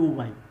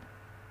 2y.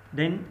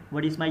 Then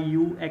what is my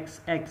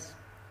uxx?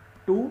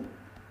 2.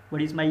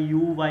 What is my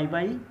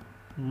uyy?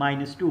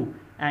 Minus 2.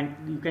 And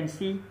you can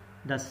see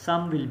the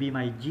sum will be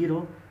my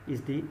 0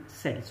 is the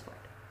satisfied.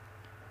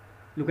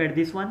 Look at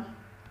this one.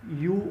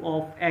 U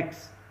of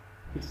x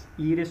is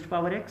e raised to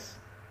power x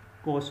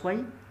cos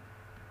y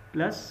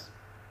plus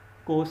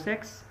cos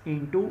x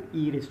into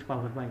e raised to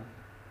power y.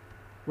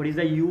 What is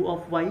the u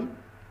of y?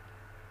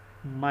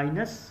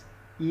 Minus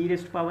e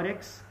raised to power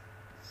x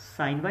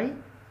sin y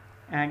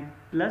and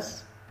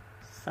plus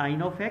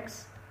sin of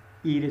x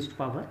e raised to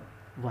power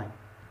y.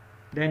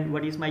 Then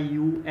what is my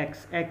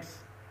uxx?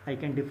 I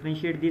can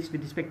differentiate this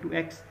with respect to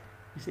x.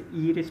 It's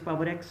e raised to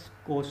power x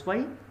cos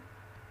y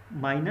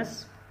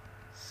minus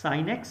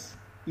sin x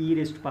e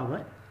raised to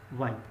power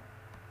y.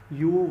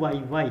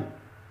 Uyy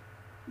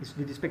is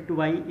with respect to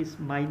y is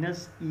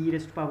minus e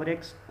raised to power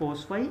x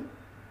cos y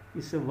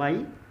is a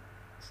y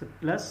is a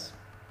plus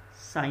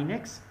sin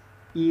x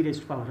e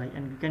raised to power y,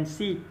 and you can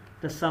see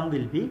the sum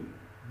will be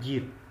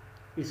 0.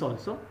 Is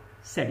also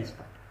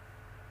satisfied.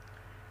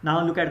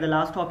 Now look at the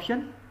last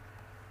option,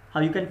 how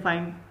you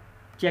can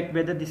check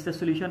whether this is the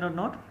solution or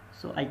not.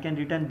 So I can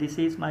return this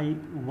is my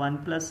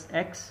 1 plus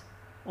x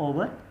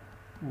over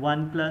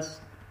 1 plus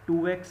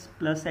 2x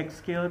plus x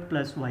square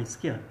plus y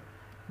square.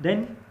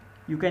 Then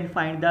you can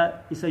find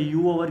it's a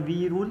u over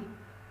v rule.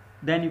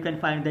 Then you can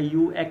find the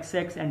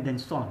uxx and then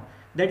so on.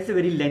 That's a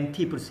very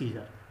lengthy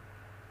procedure.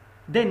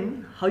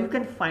 Then how you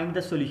can find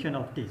the solution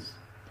of this?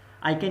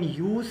 I can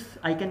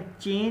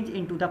change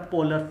into the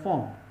polar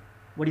form.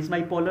 What is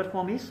my polar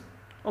form is?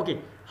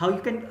 Okay, how you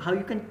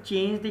can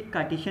change the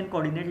Cartesian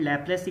coordinate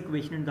Laplace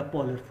equation in the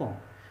polar form.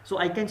 So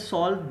I can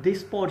solve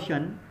this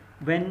portion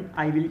when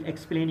I will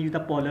explain you the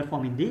polar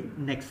form in the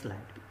next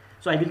slide.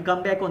 So I will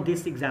come back on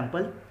this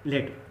example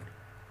later.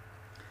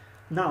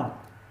 Now,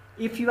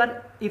 if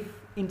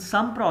in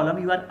some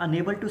problem you are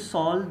unable to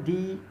solve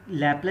the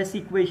Laplace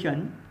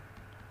equation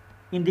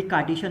in the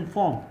Cartesian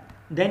form,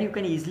 then you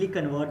can easily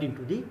convert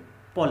into the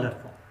polar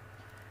form.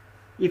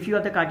 If you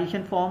have the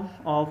Cartesian form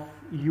of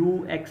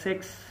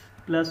uxx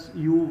plus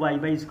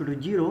uyy is equal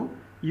to 0,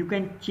 you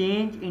can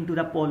change into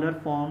the polar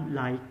form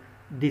like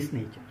this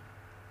nature.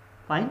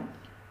 Fine.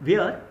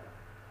 Where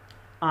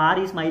r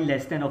is my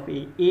less than of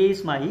a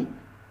is my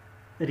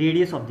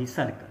radius of the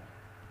circle.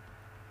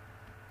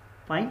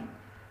 Fine.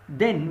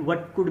 Then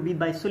what could be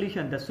my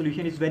solution? The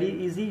solution is very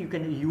easy. You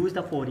can use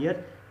the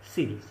Fourier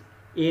series.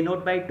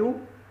 A0 by 2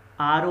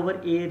 r over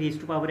a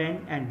raised to power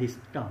n and this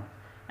term.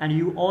 And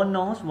you all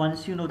know,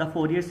 once you know the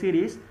Fourier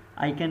series,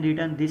 I can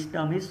return this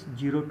term is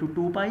 0 to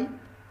 2 pi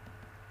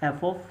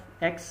f of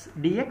x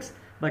dx,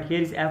 but here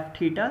is f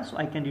theta, so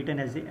I can return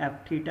as a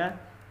f theta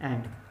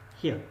and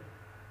here.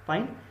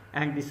 Fine.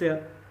 And this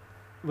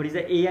what is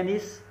the an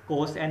is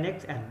cos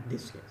nx and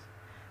this case.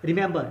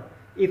 Remember,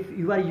 if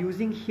you are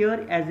using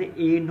here as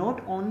a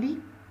naught only,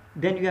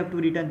 then you have to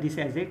return this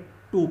as a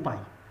 2 pi.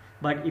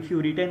 But if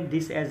you return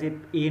this as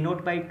a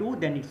naught by 2,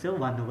 then it's a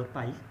 1 over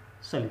pi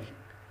solution.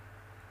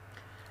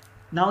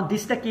 Now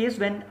this is the case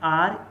when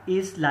r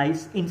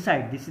lies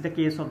inside. This is the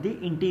case of the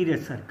interior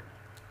circle.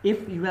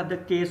 If you have the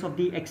case of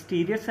the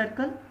exterior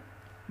circle,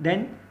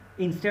 then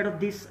instead of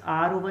this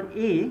r over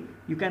a,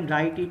 you can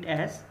write it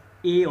as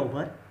a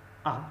over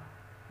r,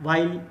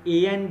 while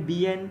an,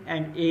 bn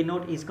and a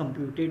naught is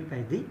computed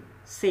by the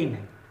same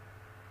angle.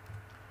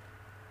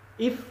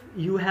 If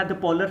you have the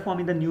polar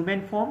form in the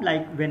Newman form,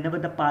 like whenever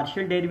the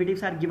partial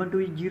derivatives are given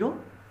to 0,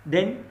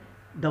 then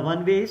the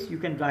one way is you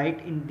can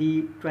write in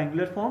the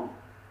triangular form.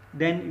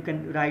 Then you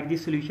can write the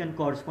solution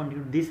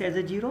corresponding to this as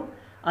a 0.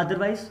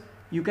 Otherwise,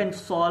 you can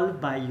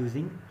solve by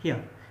using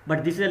here.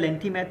 But this is a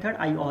lengthy method.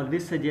 I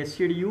always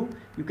suggested you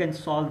can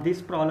solve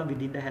this problem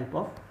within the help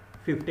of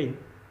 15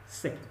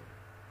 seconds.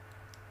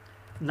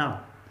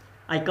 Now,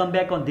 I come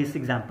back on this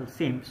example,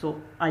 same.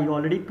 So, I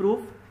already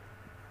proved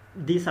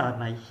these are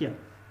my here.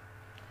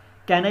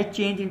 Can I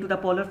change into the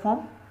polar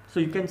form?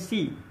 So, you can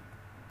see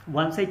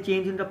once I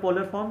change into the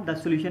polar form, the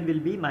solution will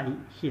be my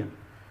here.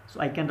 So,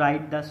 I can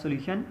write the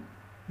solution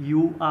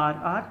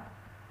urr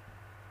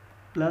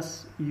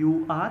plus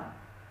ur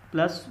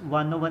plus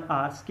 1 over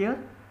r square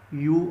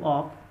u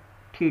of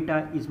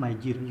theta is my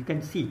 0. You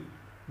can see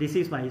this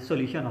is my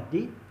solution of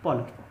the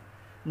polar form.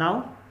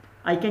 Now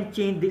I can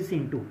change this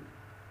into,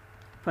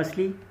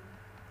 firstly,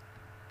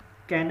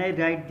 can I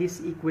write this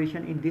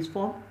equation in this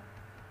form?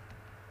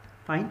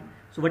 Fine.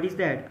 So what is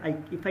that?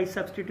 If I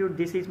substitute,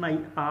 this is my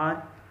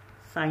r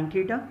sin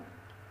theta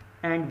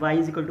and y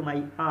is equal to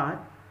my r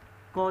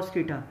cos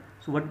theta.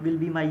 So what will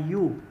be my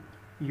u?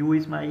 U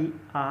is my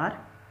r.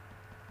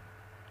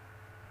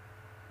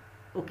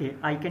 Okay,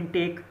 I can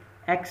take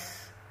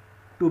x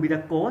to be the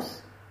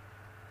cos,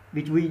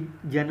 which we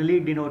generally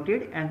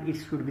denoted, and it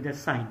should be the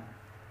sine.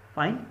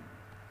 Fine.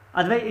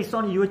 Otherwise, it's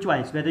on your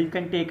choice whether you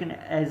can take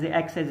as a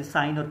x as a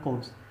sine or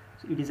cos.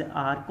 So it is a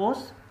r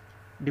cos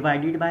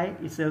divided by,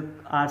 it's a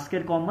r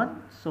square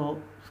common, so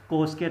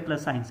cos square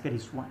plus sine square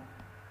is 1.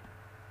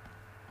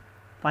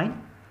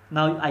 Fine.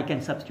 Now I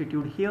can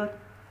substitute here.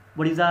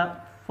 What is the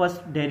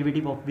first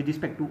derivative of with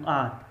respect to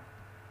r?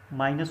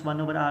 Minus 1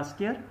 over r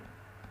square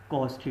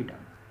cos theta.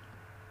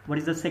 What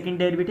is the second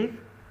derivative?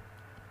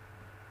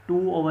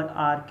 2 over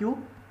r cube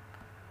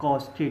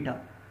cos theta.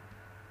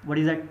 What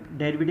is the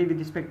derivative with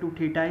respect to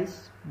theta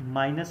is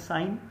minus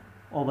sine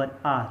over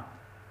r.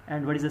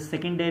 And what is the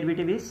second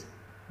derivative is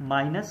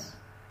minus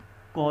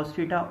cos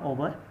theta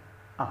over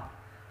r.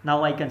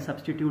 Now I can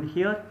substitute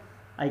here.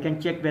 I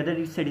can check whether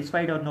it's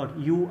satisfied or not.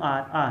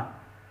 urr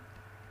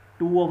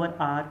 2 over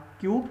r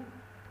cube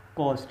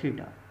cos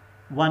theta,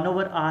 1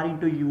 over r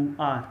into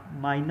ur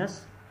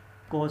minus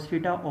cos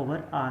theta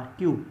over r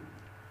cube.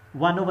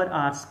 1 over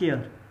r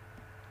square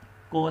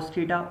cos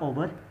theta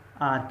over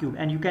r cube,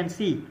 and you can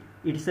see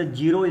it is a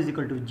 0 is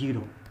equal to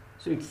 0.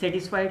 So it's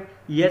satisfied.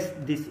 Yes,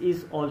 this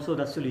is also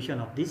the solution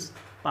of this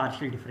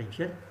partial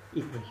differential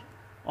equation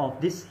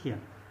of this here.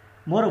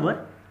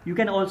 Moreover, you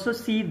can also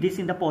see this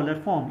in the polar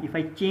form. If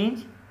I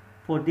change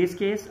for this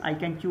case, I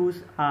can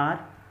choose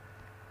r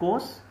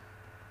cos,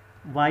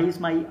 y is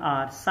my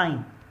r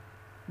sine.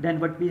 Then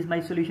what is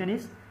my solution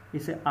is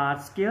a r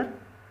square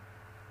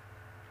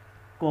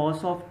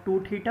cos of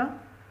 2 theta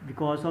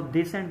because of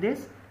this and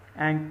this,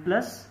 and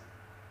plus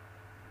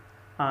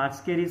r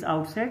square is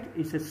outside,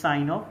 is a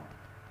sine of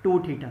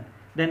 2 theta.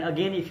 Then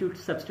again if you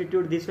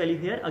substitute this value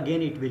here,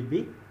 again it will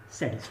be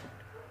satisfied.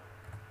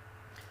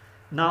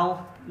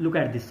 Now look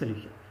at this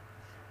solution.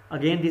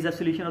 Again this is a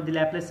solution of the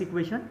Laplace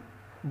equation,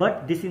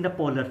 but this in the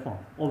polar form.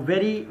 Or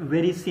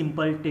very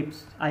simple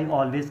tips I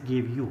always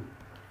give you.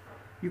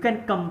 You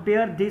can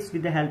compare this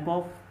with the help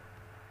of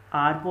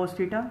r cos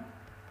theta,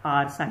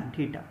 r sin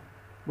theta.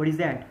 What is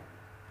that?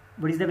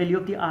 What is the value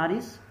of the r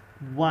is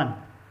 1.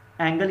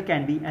 Angle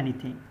can be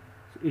anything.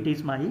 So it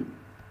is my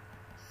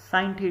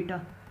sin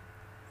theta.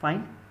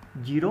 Find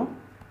 0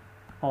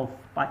 of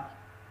pi.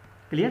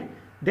 Clear?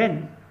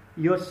 Then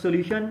your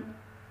solution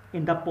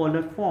in the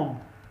polar form,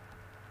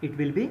 it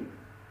will be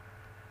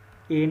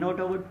a naught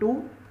over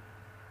 2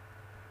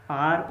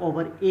 r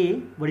over a.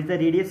 What is the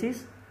radius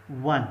is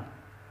 1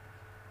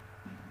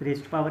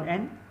 raised to power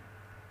n,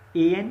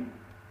 an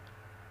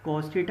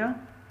cos theta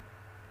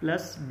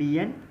plus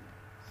bn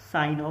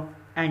sine of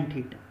n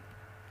theta.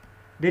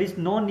 There is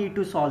no need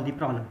to solve the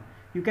problem.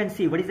 You can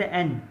see what is the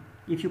n.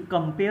 If you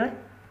compare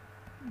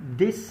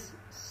this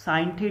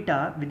sine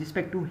theta with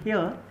respect to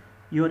here,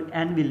 your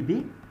n will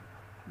be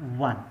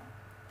 1.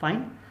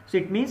 Fine. So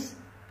it means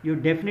your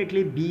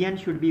definitely bn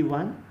should be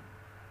 1.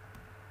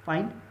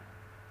 Fine.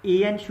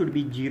 An should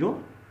be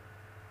 0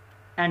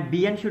 and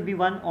bn should be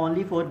 1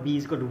 only for b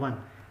is equal to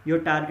 1. Your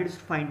target is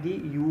to find the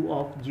u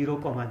of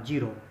 0,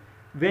 0.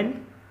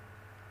 When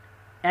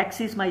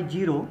x is my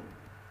 0,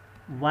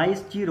 y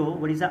is 0,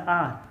 what is the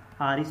r?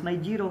 R is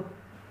my 0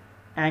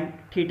 and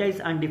theta is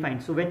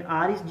undefined. So when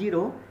r is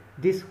 0,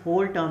 this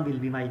whole term will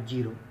be my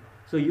 0.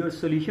 So your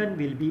solution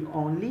will be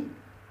only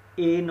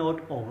a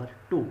naught over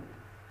 2.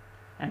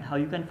 And how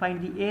you can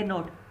find the a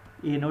naught?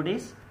 A naught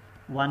is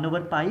 1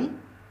 over pi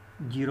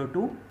 0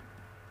 to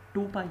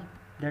 2 pi.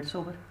 That's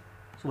over.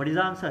 So what is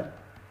the answer?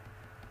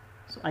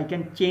 So I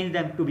can change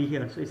them to be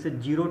here. So it's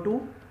a 0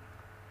 to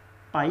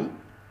pi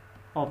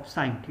of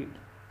sine theta.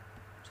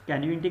 So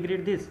can you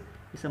integrate this?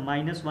 It's a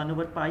minus 1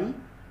 over pi.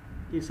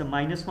 It's a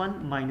minus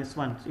 1 minus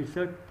 1. So it's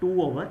a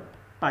 2 over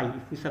pi.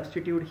 If we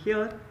substitute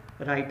here,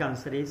 right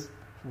answer is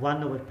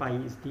 1 over pi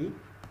is the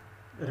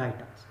right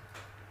answer.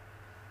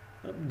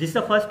 This is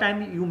the first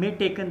time you may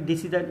taken,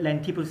 this is a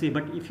lengthy procedure,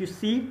 but if you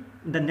see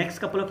the next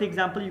couple of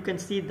examples, you can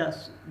see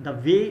the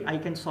way I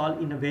can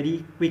solve in a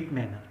very quick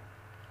manner.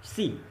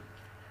 See,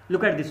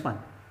 look at this one.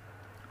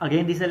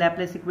 Again, this is a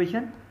Laplace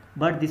equation,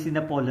 but this is in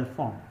the polar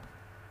form.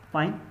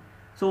 Fine.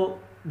 So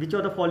which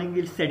of the following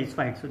is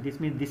satisfied? So this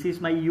means this is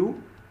my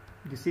u,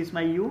 this is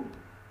my u,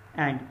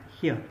 and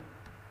here.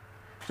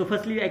 So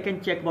firstly I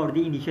can check about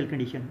the initial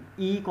condition,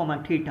 e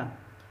comma theta.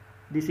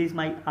 This is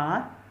my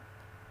r,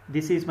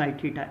 this is my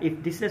theta.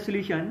 If this is a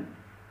solution,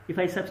 if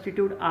I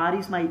substitute r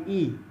is my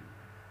e,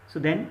 so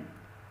then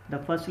the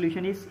first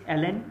solution is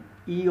ln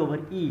e over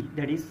e,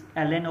 that is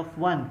ln of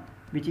 1,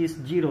 which is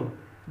 0,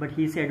 but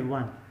he said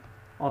 1,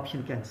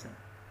 option cancel.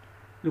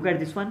 Look at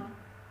this one,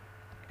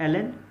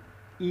 ln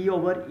e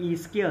over e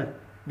square,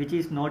 which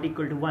is not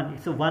equal to 1.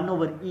 It's a 1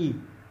 over e.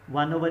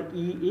 1 over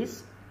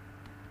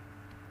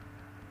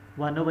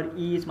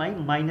e is my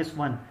minus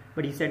 1,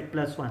 but he said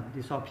plus 1.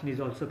 This option is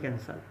also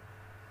cancelled.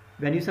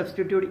 When you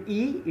substitute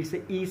e, it's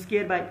a e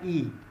square by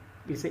e.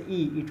 It's a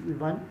e, it will be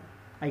 1.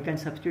 I can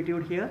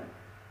substitute here.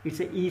 It's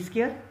a e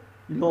square,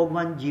 log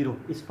 1 0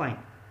 is fine.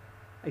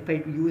 If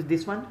I use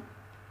this one,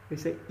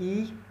 it's a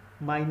e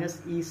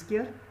minus e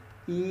square,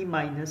 e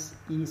minus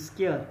e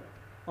square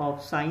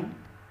of sine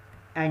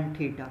and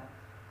theta.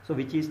 So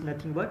which is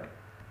nothing but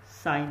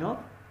sine of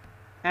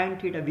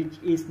and theta, which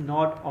is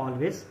not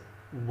always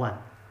 1.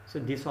 So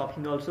this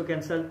option also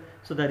cancelled.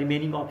 So the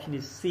remaining option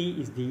is C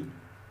is the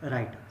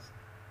right answer.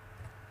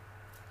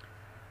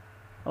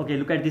 Okay,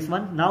 look at this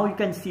one. Now you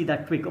can see the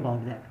trick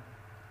about that.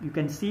 You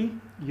can see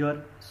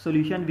your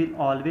solution will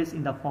always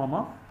in the form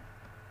of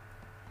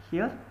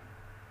here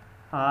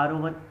r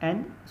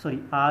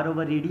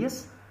over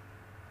radius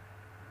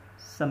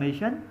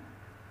summation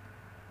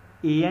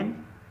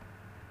an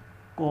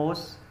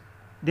cos.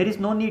 There is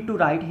no need to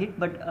write it,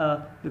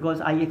 but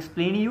because I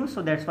explain you,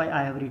 so that's why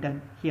I have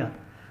written here.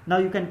 Now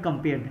you can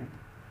compare them.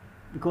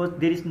 Because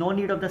there is no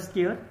need of the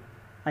square,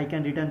 I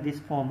can written this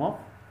form of,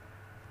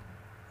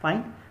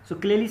 fine. So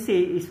clearly say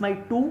it's my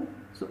 2,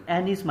 so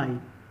n is my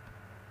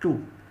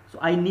 2. So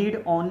I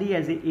need only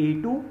as a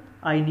a2,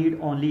 I need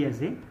only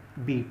as a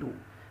b2.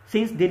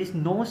 Since there is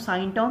no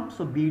sine term,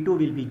 so b2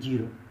 will be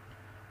 0.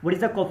 What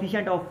is the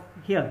coefficient of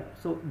here?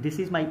 So this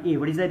is my a.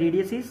 What is the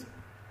radius is?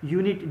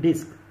 Unit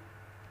disk.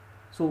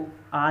 So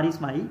A is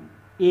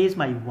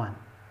my 1.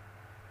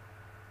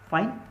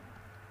 Fine,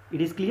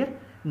 it is clear.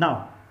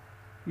 Now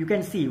you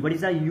can see what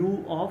is the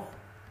u of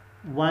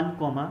 1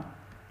 comma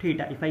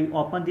theta. If I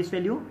open this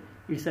value,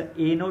 it's a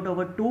naught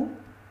over 2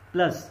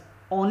 plus,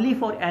 only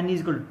for n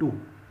is equal to 2,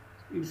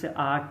 it's a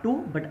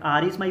r2, but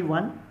r is my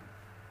 1.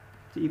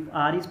 So if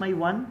r is my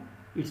 1,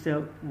 it's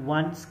a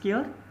 1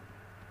 square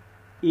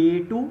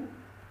a2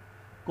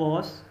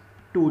 cos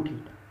 2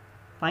 theta.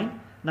 Fine.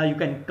 Now you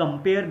can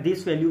compare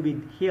this value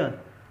with here.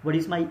 What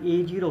is my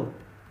a0?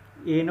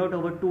 A naught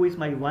over 2 is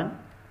my 1.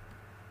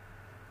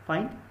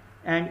 Fine.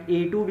 And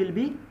a2 will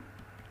be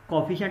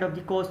coefficient of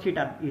the cos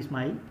theta is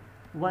my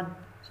 1.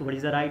 So what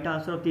is the right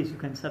answer of this? You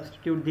can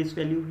substitute this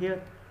value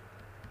here.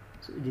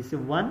 So this is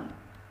 1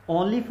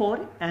 only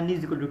for n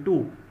is equal to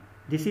 2.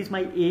 This is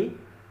my a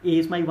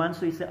is my 1,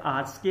 so it's a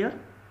r square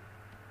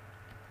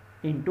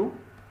into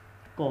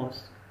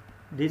cos.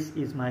 This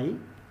is my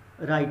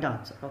right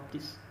answer of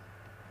this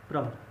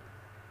problem.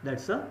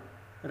 That's the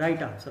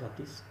right answer of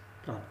this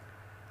problem.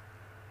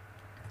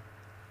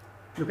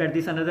 Look at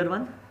this another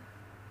one.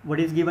 What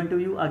is given to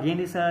you again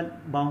is a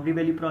boundary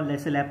value problem.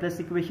 Let's say Laplace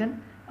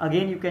equation.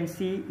 Again you can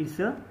see it's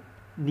a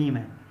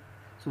Niemann.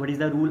 So what is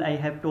the rule I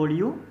have told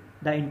you?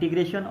 The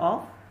integration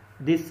of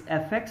this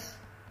fx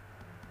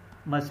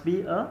must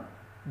be a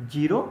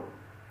 0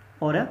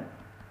 or a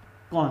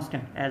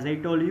constant. As I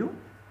told you,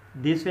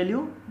 this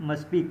value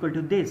must be equal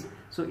to this.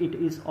 So it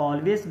is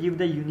always give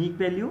the unique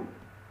value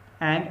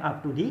and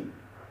up to the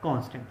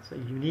constant. So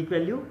unique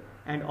value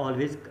and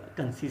always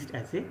consist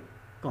as a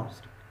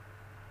constant.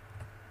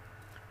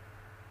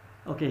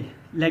 Okay,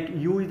 like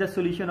u is the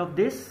solution of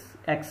this,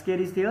 x square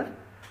is there.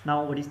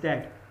 Now what is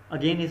that?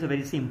 Again is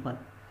very simple.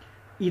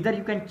 Either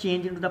you can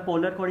change into the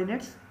polar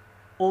coordinates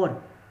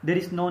or there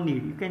is no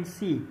need. You can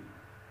see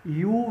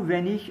u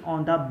vanish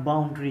on the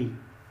boundary.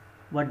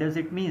 What does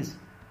it mean?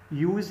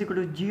 U is equal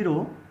to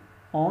 0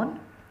 on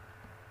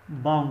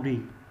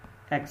boundary.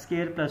 X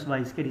square plus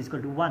y square is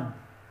equal to 1.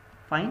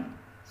 Fine.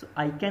 So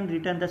I can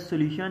return the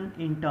solution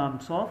in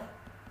terms of,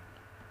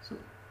 so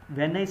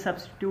when I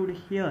substitute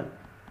here,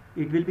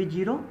 it will be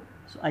 0.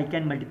 So I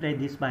can multiply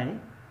this by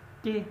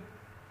k.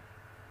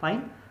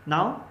 Fine.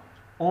 Now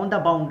on the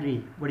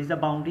boundary, what is the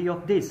boundary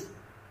of this?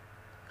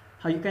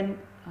 How you can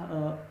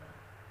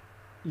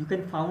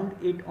found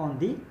it on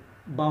the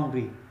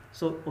boundary.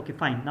 So okay,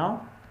 fine.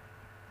 Now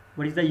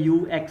what is the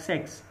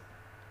uxx?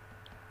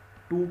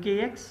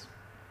 2kx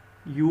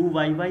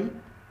uyy,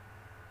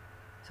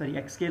 sorry,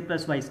 x square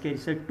plus y square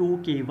is a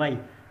 2ky.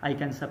 I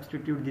can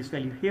substitute this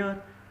value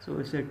here. So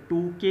it's a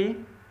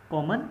 2k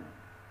common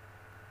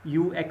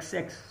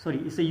uxx, sorry,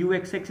 it's a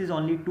uxx is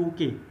only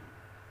 2k.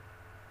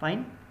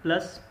 Fine.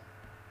 Plus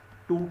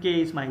 2k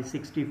is my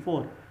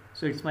 64.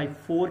 So it's my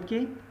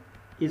 4k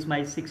is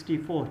my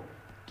 64.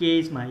 K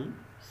is my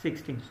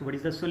 16. So what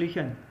is the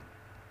solution?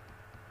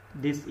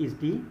 This is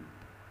the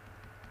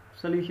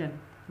solution.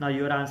 Now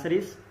your answer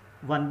is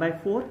 1 by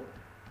 4.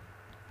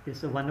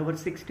 It's a 1 over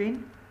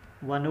 16,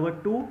 1 over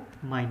 2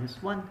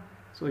 minus 1.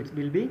 So it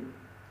will be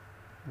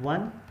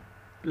 1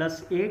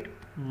 plus 8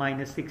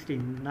 minus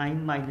 16.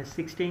 9 minus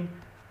 16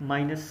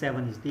 minus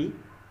 7 is the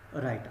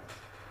right answer.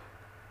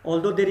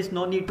 Although there is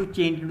no need to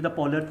change into the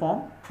polar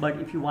form,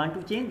 but if you want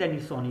to change, then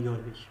it's on your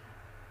wish.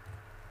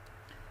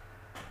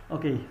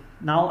 Okay,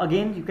 now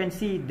again you can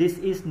see this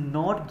is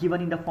not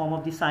given in the form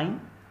of the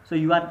sign. So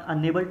you are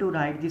unable to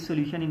write the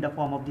solution in the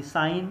form of the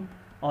sine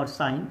or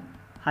sine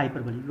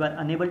hyperbole. You are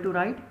unable to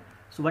write.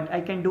 So what I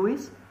can do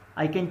is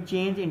I can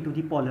change into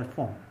the polar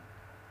form.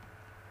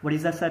 What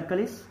is the circle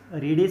is?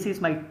 Radius is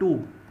my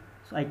 2.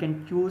 So I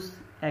can choose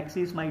x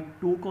is my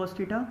 2 cos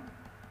theta,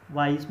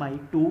 y is my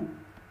 2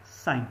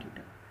 sine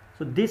theta.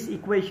 So this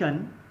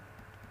equation,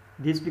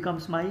 this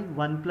becomes my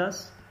 1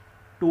 plus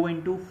 2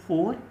 into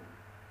 4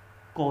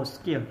 cos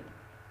square.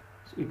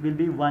 So it will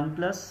be 1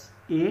 plus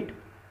 8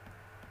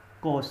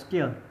 cos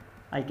square.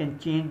 I can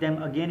change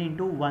them again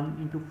into 1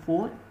 into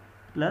 4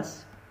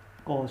 plus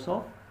cos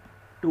of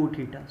 2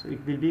 theta. So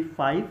it will be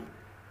 5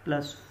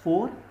 plus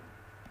 4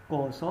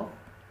 cos of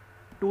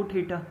 2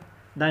 theta.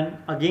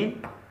 Then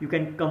again you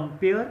can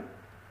compare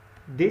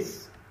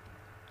this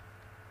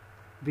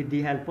with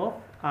the help of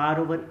r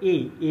over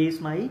a. A is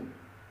my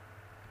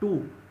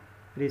 2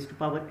 raised to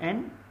power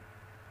n,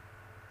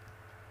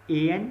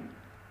 an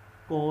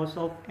cos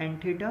of n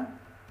theta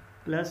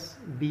plus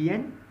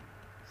bn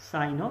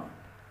sine of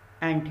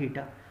n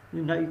theta.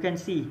 Now you can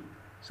see,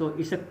 so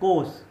it's a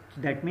cos,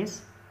 so that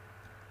means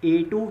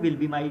a2 will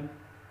be my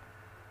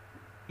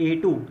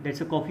a2,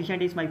 that's a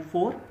coefficient is my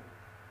 4.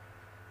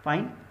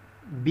 Fine.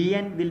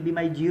 Bn will be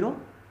my 0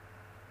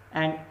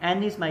 and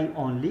n is my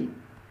only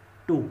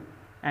 2,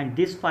 and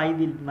this 5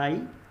 will be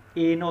my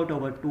a naught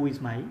over 2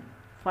 is my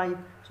 5.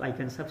 So I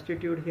can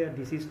substitute here,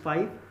 this is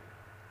 5.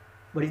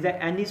 What is the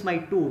n is my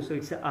 2, so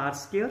it's a r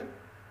square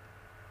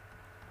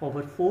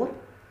over 4.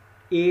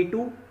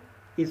 a2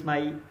 is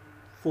my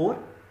 4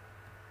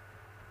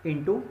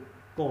 into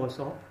cos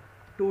of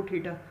 2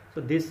 theta.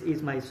 So this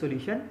is my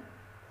solution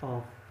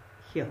of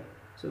here.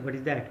 So what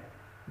is that?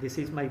 This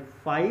is my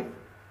 5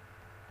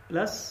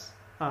 plus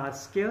r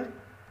square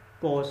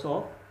cos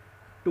of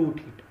 2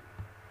 theta.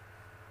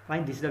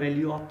 Fine, this is the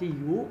value of the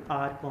u,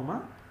 r,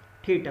 comma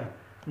theta.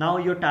 Now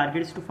your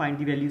target is to find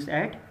the values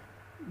at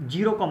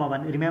 0,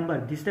 1. Remember,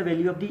 this is the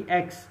value of the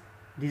x,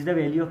 this is the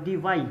value of the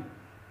y,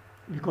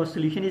 because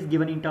solution is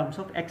given in terms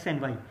of x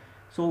and y.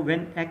 So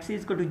when x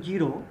is equal to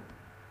 0,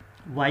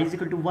 y is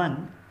equal to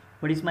 1,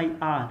 what is my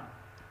r?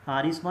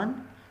 R is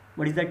 1.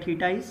 What is that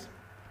theta is?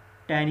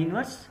 Tan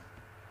inverse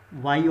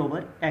y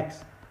over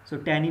x. So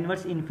tan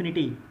inverse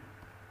infinity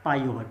pi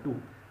over 2.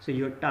 So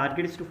your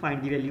target is to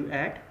find the value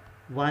at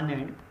 1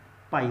 and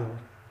pi over.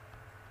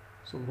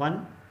 So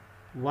 1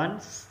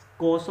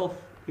 cos of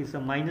is a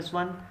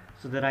 -1.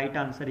 So the right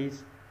answer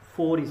is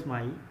 4 is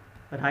my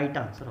right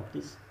answer of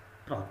this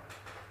problem.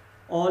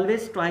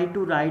 Always try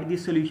to write the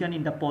solution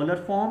in the polar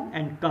form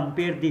and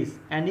compare this.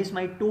 N is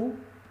my 2.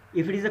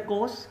 If it is a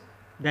cos,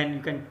 then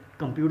you can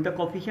compute the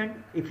coefficient.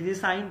 If it is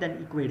sine, then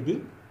equate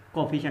the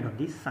coefficient of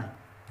this sine.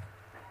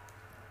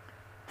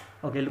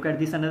 Okay, look at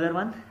this another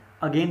one.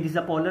 Again, this is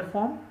a polar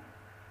form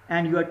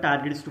and your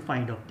target is to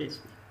find out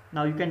this.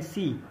 Now you can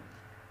see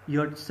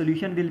your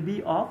solution will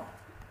be of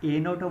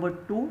a0 over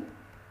 2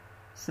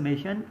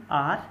 summation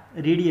r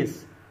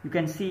radius. You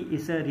can see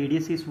is a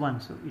radius is 1.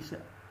 So it's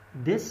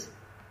this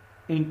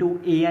into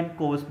a n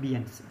cos b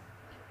and c.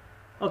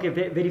 Okay,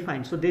 very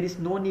fine. So there is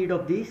no need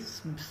of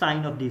this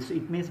sign of this. So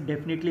it means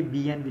definitely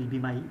bn will be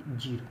my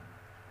 0.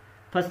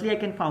 Firstly, I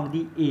can find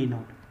the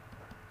a0.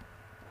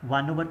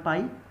 1 over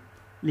pi.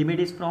 Limit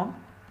is from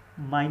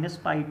minus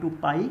pi to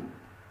pi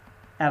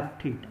f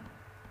theta.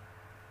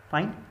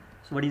 Fine.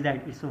 So what is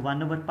that? It's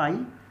 1 over pi.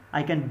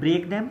 I can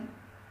break them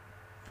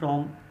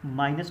from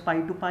minus pi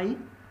to pi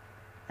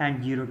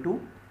and 0 to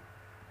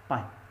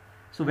pi.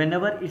 So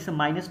whenever it's a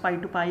minus pi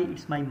to pi,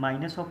 it's my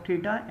minus of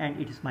theta and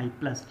it is my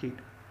plus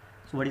theta.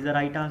 So what is the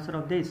right answer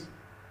of this?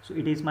 So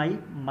it is my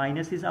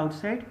minus is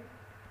outside,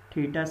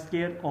 theta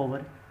square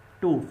over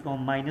 2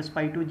 from minus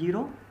pi to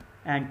 0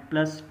 and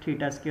plus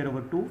theta square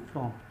over 2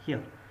 from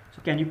here.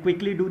 So can you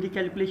quickly do the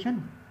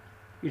calculation?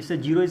 It's a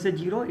 0 is a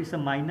 0, it's a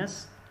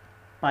minus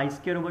pi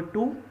square over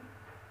 2.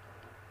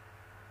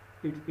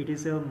 It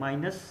is a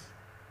minus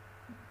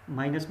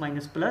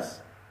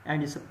plus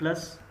and it's a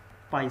plus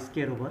pi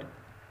square over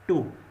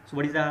 2. So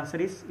what is the answer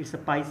is? It's a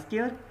pi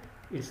square,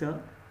 it's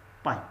a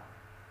pi.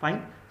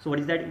 Fine. So what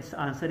is that? Its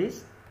answer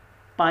is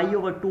pi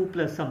over 2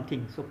 plus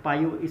something. So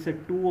pi is a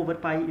 2 over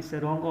pi is a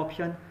wrong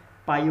option.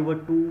 Pi over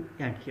 2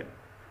 and here.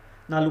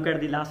 Now look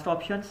at the last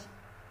options.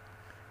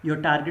 Your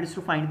target is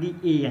to find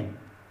the an.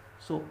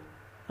 So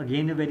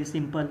again very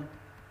simple.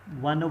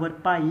 1 over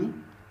pi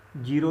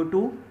 0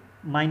 to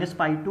minus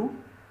pi to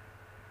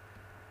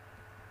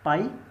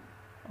pi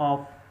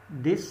of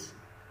this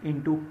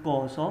into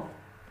cos of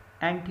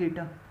and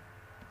theta.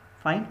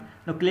 Fine.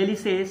 Now clearly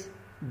says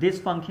this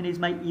function is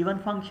my even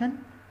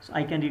function. So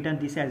I can return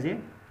this as a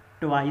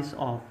twice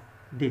of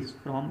this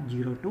from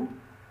 0 to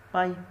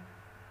pi.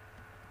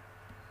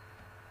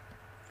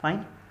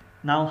 Fine.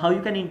 Now how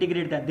you can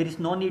integrate that? There is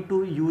no need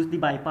to use the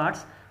by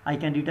parts. I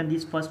can return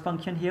this first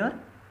function here,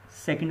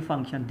 second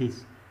function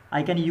this.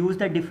 I can use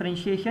the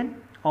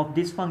differentiation of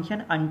this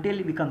function until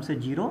it becomes a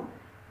 0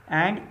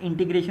 and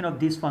integration of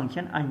this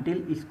function until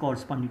is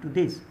corresponding to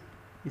this.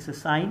 It's a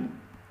sine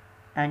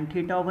and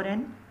theta over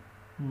n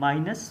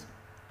minus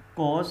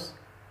cos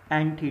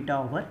and theta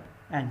over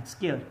n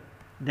square.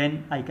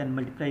 Then I can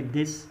multiply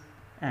this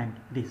and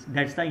this.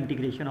 That's the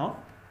integration of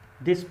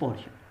this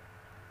portion.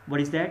 What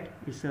is that?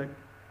 It's a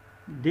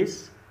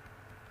this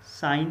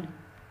sine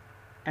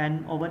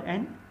n over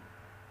n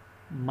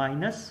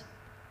minus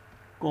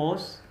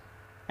cos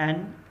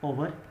n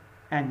over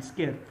n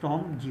square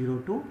from 0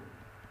 to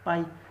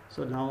pi.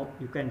 So now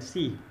you can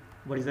see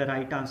what is the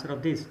right answer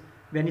of this.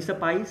 When it's a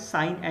pi,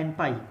 sine n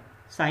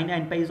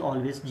pi is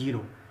always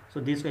 0. So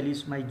this value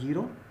is my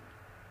 0.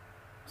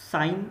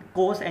 Sine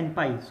cos n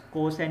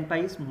pi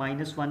is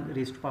minus 1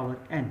 raised to power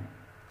n.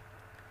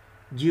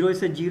 0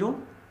 is a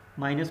 0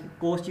 minus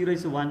cos 0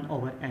 is 1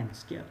 over n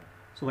square.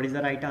 So what is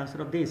the right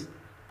answer of this?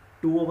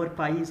 2 over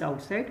pi is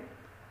outside,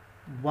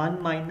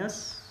 1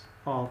 minus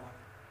of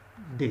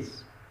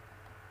this.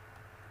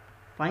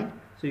 Fine.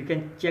 So you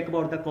can check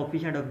about the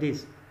coefficient of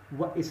this.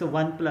 It's a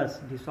 1 plus,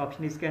 this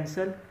option is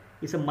cancelled.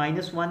 It's a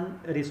minus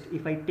 1 raised.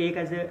 If I take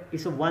as a,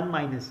 it's a 1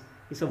 minus,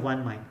 it's a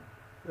 1 minus.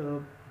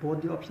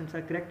 Both the options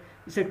are correct.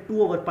 It's a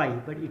 2 over pi,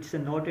 but it's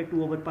not a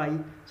 2 over pi.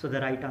 So the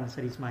right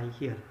answer is my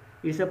here.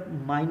 It's a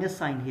minus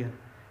sign here.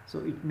 So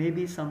it may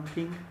be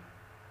something.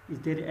 Is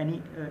there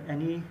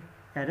any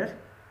error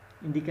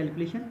in the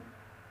calculation?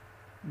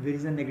 Where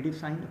is a negative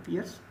sign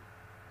appears?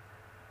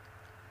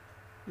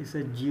 It's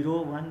a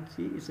 0, 1,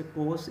 see, it's a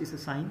cos, it's a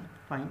sine,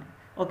 fine.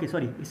 Okay,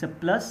 sorry, it's a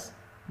plus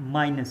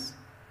minus,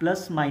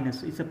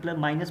 it's a plus,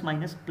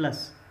 minus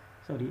plus,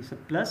 sorry, it's a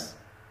plus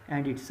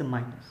and it's a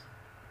minus.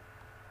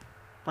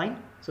 Fine.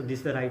 So this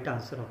is the right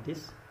answer of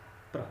this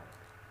problem.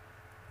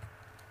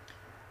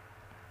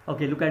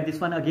 Okay, look at this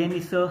one again.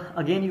 Is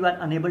again you are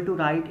unable to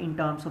write in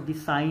terms of the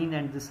sine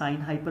and the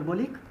sine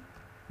hyperbolic.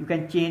 You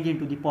can change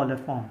into the polar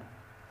form.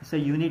 It's a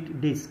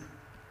unit disk.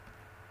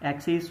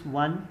 x is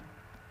 1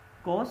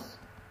 cos,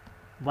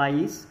 y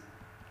is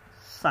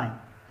sine.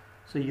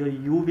 So your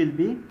u will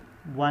be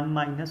 1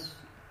 minus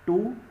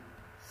 2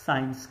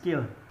 sine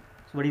square.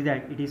 So what is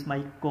that? It is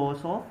my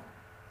cos of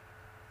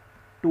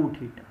 2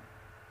 theta.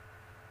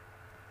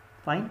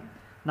 Fine.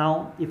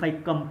 Now if I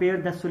compare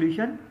the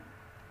solution,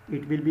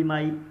 it will be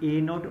my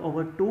a naught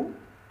over 2,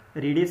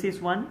 radius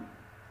is 1,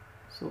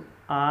 so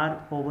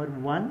r over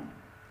 1,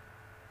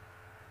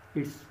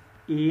 it's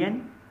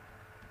an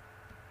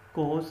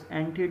cos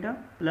n theta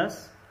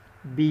plus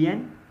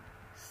bn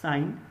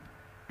sin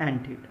n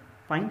theta.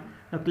 Fine.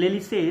 Now clearly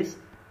says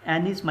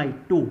n is my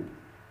 2,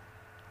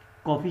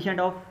 coefficient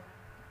of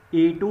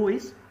a2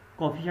 is,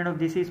 coefficient of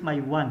this is my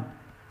 1.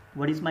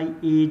 What is my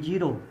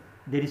a0?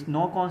 There is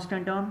no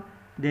constant term,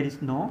 there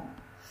is no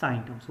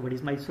sine term. So what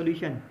is my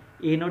solution?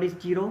 A naught is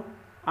 0,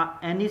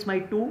 n is my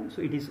 2,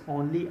 so it is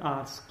only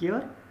r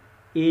square.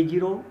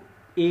 A0,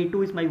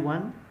 a2 is my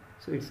 1,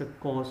 so it's a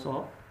cos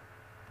of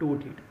 2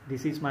 theta.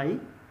 This is my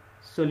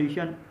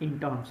solution in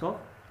terms of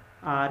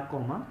r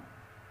comma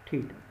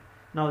theta.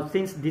 Now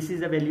since this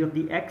is the value of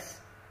the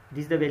x,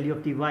 this is the value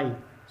of the y,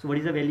 so what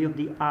is the value of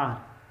the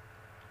r?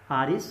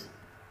 R is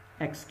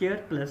x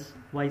square plus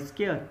y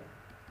square.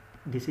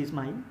 This is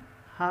my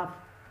half.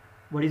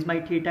 What is my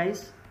theta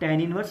is?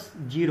 Tan inverse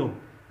 0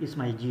 is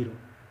my 0.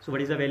 So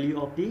what is the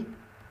value of the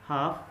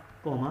half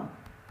comma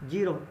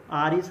 0?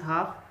 R is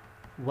half,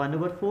 1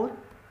 over 4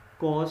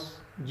 cos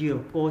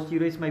 0. Cos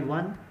 0 is my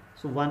 1.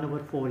 So 1 over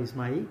 4 is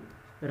my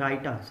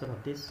right answer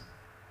of this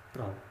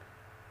problem.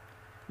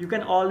 You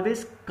can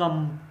always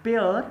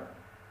compare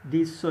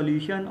the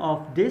solution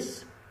of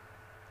this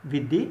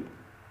with the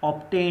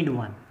obtained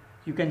one.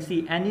 You can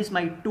see n is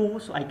my 2,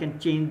 so I can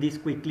change this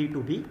quickly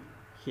to be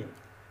here.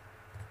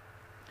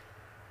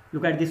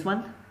 Look at this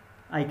one.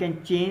 I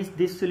can change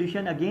this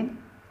solution again.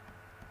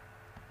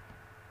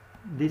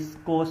 This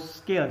cos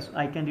square, so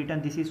I can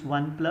written this is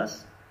 1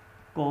 plus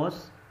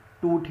cos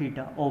 2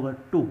 theta over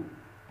 2.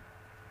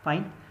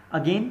 Fine.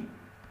 Again,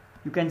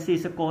 you can see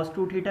it's a cos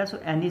 2 theta, so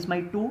n is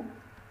my 2,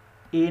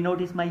 a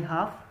naught is my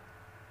half,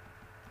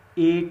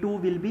 a2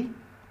 will be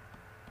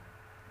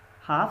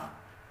half,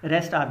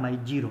 rest are my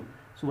 0.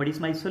 So what is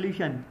my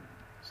solution?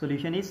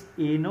 Solution is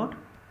a naught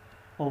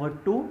over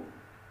 2,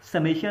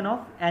 summation of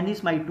n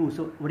is my 2.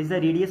 So what is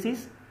the radius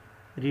is?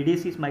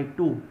 Radius is my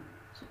 2.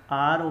 So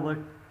r over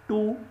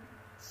 2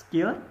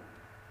 square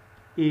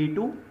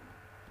a2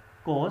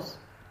 cos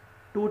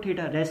 2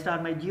 theta, rest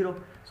are my 0.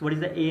 So what is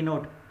the a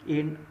naught?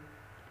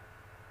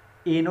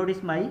 A naught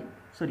is my,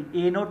 sorry,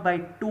 a naught by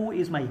 2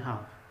 is my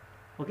half.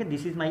 Okay,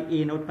 this is my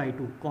a naught by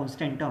 2,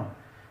 constant term.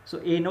 So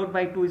a naught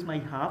by 2 is my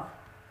half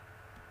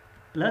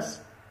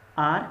plus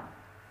r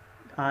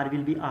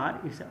will be r,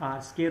 it's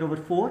r square over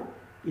 4,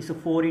 is a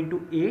 4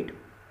 into 8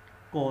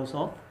 cos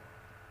of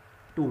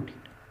 2 theta.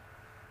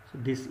 So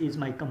this is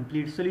my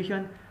complete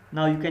solution.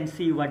 Now you can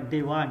see what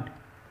they want.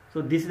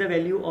 So this is the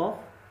value of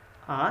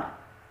r,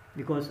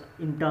 because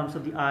in terms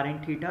of the r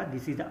and theta,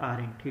 this is the r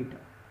and theta.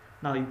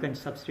 Now you can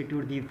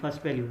substitute the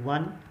first value,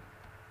 1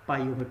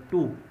 pi over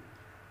 2,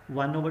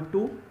 1 over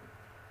 2,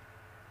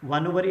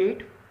 1 over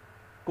 8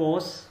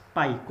 cos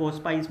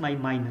pi is my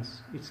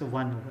minus, it's a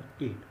 1 over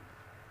 8.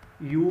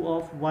 U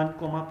of 1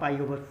 comma pi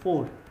over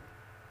 4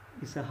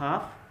 is a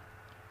half,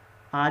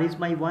 r is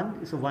my 1,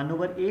 is a 1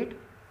 over 8,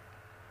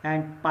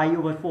 and pi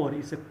over 4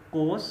 is a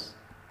cos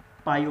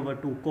pi over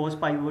 2. Cos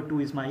pi over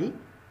 2 is my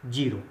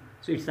 0,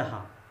 so it's a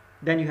half.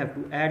 Then you have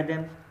to add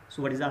them.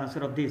 So what is the answer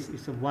of this?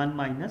 It's a 1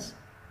 minus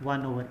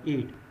 1 over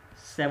 8.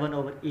 7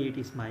 over 8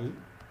 is my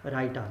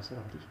right answer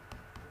of the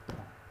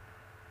problem.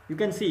 You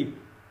can see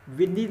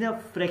within a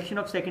fraction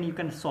of second you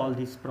can solve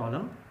this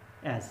problem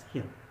as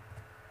here.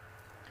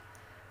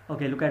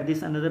 Okay, look at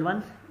this. Another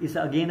one is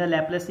again a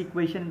Laplace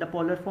equation in the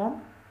polar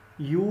form.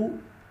 U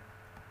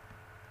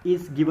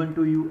is given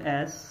to you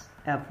as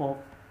f of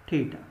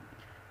theta,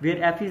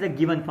 where f is a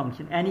given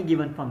function, any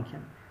given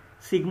function.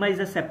 Sigma is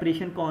a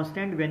separation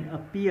constant when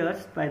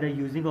appears by the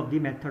using of the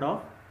method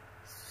of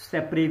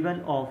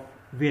separation of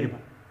variable.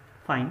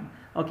 Fine.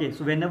 Okay,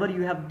 so whenever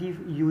you have the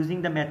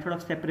using the method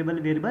of separable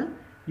variable,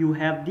 you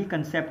have the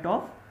concept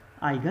of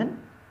eigen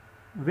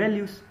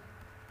values.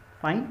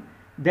 Fine.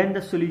 Then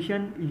the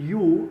solution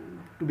u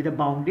to be the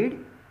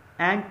bounded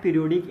and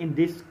periodic in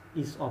this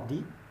is of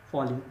the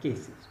following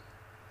cases.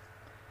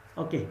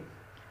 Okay,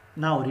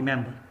 now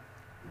remember,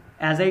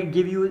 as I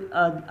give you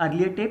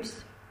earlier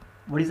tips,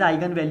 what is the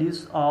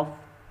eigenvalues of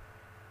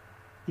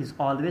is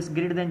always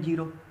greater than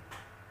 0.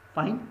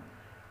 Fine.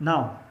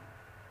 Now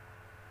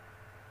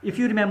if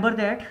you remember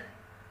that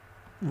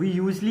we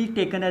usually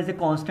taken as a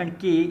constant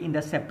k in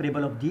the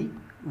separable of the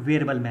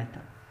variable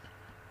method.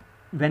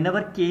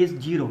 Whenever k is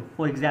 0,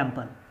 for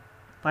example,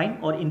 fine,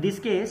 or in this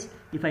case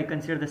if I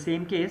consider the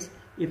same case,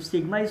 if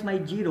sigma is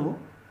my 0,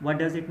 what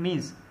does it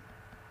means?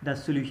 The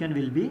solution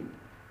will be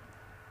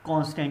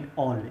constant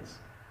always.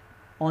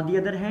 On the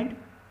other hand,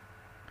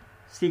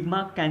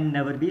 sigma can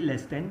never be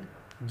less than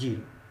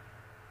 0.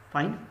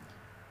 Fine.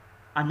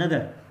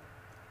 Another,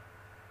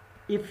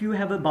 if you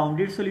have a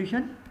bounded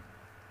solution,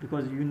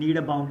 because you need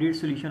a bounded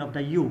solution of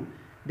the u,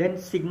 then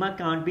sigma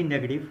can't be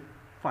negative,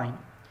 fine.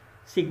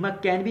 Sigma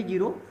can be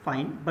 0,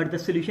 fine, but the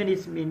solution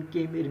is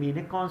remain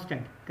a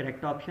constant,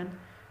 correct option.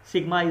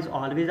 Sigma is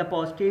always a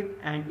positive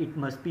and it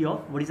must be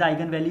of, what is the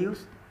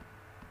eigenvalues?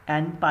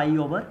 N pi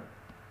over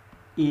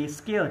a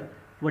square.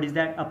 What is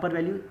that upper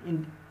value?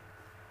 In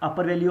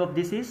upper value of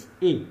this is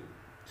a.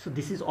 So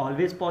this is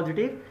always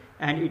positive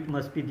and it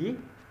must be the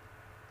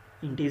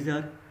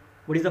integer.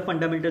 What is the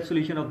fundamental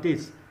solution of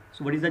this?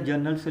 So what is the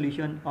general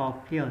solution of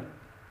here?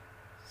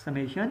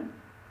 Summation,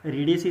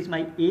 radius is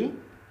my a,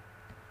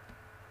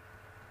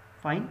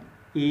 fine,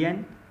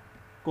 an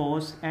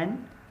cos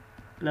n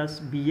plus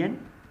bn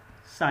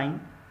sin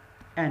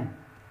n.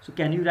 So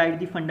can you write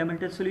the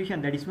fundamental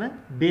solution? That is my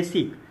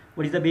basic.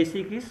 What is the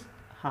basic? Is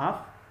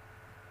half,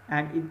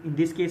 and in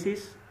this case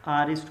is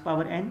r raised to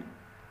power n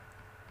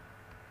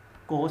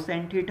cos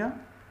n theta,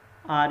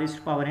 r raised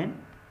to power n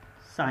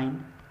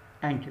sin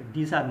n theta.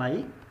 These are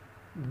my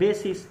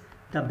basis.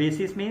 The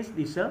basis means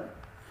this is a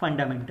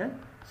fundamental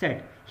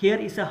set. Here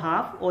is a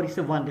half or is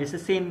a 1. There is the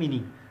same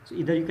meaning. So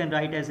either you can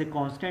write as a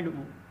constant,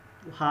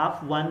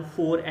 half, 1,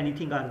 4,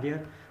 anything are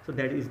there. So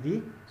that is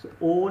the, so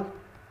all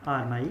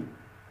are my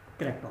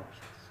correct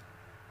options.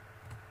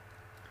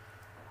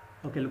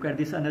 Okay, look at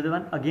this another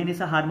one. Again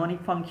is a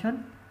harmonic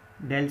function.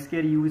 Del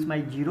square u is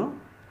my 0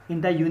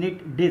 in the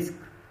unit disk.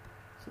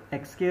 So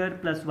x square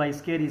plus y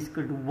square is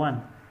equal to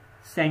 1.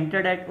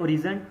 Centered at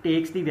origin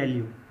takes the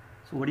value.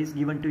 So what is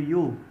given to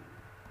you?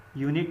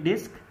 Unit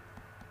disk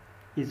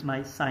is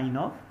my sine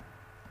of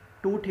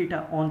 2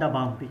 theta on the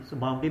boundary. So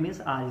boundary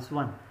means r is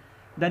 1.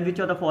 Then which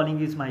of the following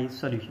is my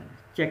solution?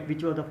 Check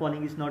which of the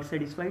following is not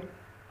satisfied.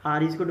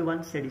 R is equal to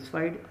 1,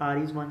 satisfied. R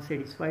is 1,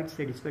 satisfied,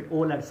 satisfied.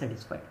 All are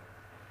satisfied.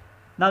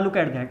 Now look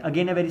at that.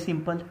 Again a very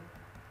simple.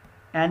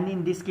 N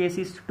in this case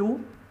is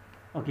 2.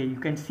 Okay, you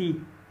can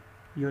see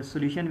your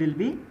solution will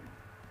be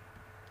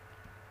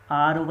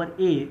r over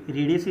a.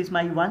 Radius is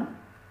my 1.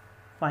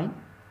 Fine.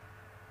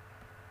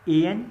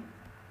 An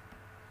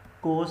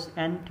cos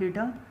n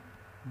theta,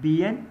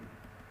 bn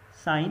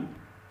sin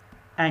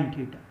n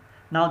theta.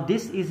 Now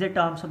this is the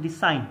terms of the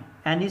sine.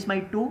 N is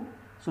my 2.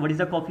 So what is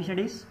the coefficient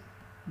is?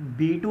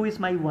 b2 is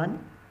my 1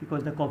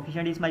 because the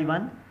coefficient is my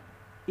 1.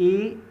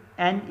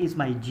 An is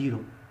my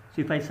 0.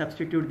 So if I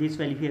substitute this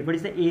value here, what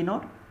is the a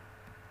naught?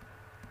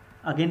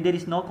 Again there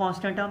is no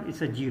constant term,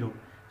 it's a 0.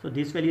 So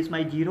this value is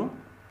my 0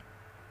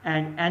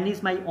 and n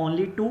is my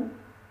only 2.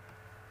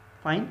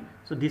 Fine.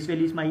 So this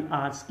value is my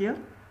r square.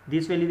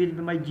 This value will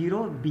be my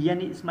 0.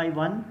 Bn is my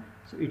 1.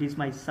 So it is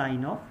my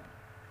sine of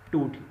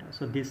 2 theta.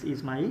 So this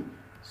is my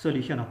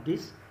solution of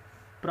this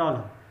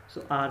problem.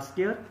 So r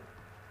square,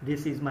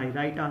 this is my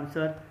right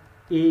answer.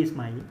 A is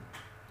my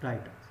right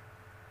answer.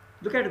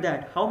 Look at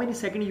that. How many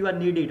seconds you are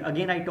needed?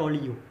 Again I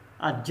told you,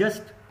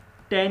 just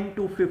 10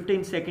 to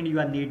 15 seconds you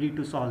are needed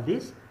to solve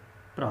this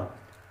problem.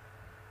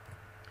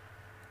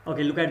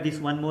 Okay, look at this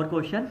one more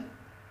question.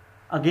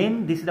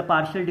 Again, this is the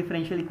partial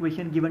differential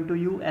equation given to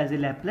you as a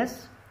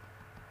Laplace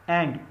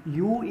and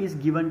u is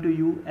given to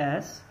you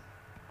as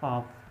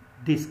of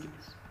this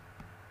case.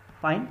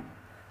 Fine.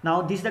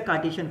 Now this is the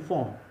Cartesian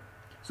form.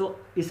 So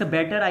it's a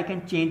better I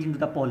can change into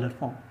the polar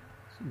form.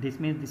 So this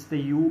means this is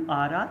the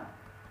URR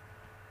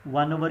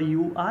 1 over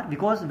UR,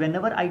 because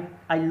whenever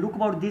I look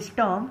about this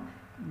term,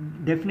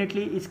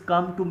 definitely it's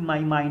come to my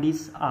mind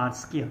is R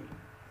square.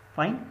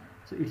 Fine.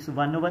 So it's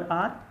 1 over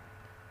R.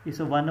 It's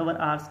a 1 over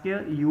R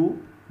square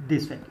U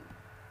this value.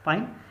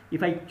 Fine.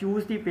 If I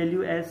choose the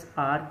value as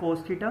R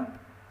cos theta,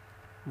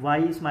 Y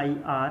is my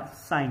R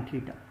sin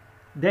theta,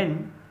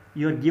 then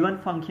your given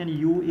function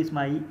U is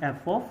my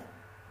f of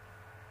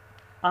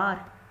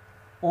R,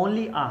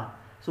 only R.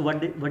 So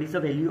what is the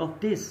value of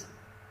this?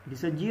 It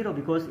is a 0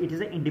 because it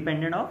is a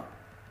independent of,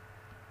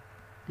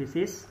 this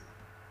is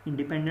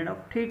independent of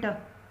theta.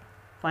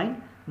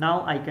 Fine.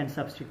 Now I can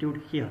substitute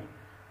here.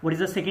 What is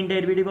the second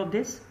derivative of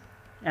this?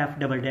 F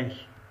double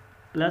dash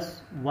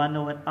plus 1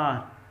 over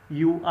R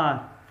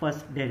UR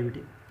first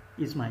derivative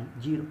is my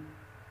 0.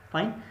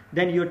 Fine.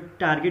 Then your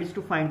target is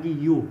to find the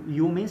U.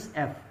 U means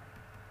F.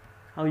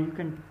 How you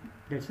can?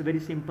 That's very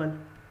simple.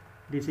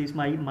 This is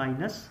my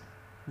minus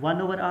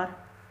 1 over R.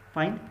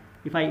 Fine.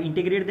 If I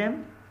integrate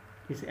them,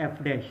 it's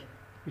F dash.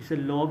 It's a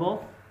log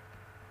of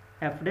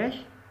F dash.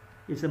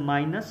 It's a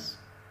minus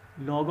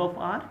log of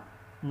R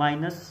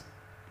minus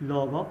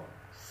log of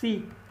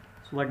C.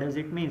 So what does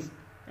it mean?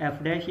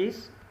 F dash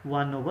is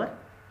 1 over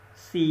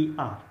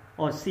CR,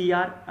 or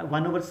CR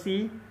 1 over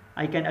C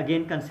I can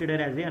again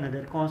consider as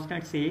another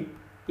constant, say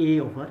A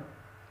over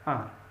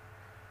R.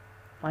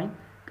 Fine.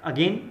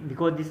 Again,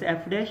 because this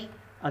F dash,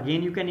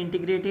 again you can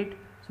integrate it.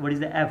 So what is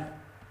the F?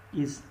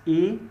 Is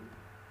A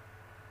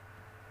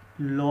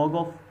log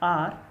of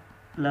R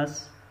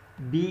plus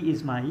B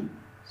is my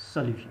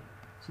solution.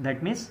 So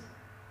that means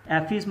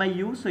F is my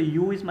U, so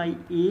U is my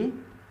A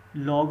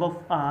log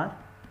of R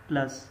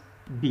plus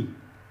B.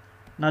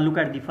 Now look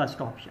at the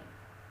first option.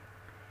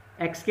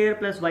 X square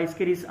plus y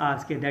square is R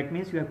square. That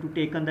means you have to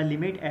take on the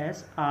limit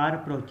as R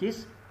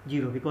approaches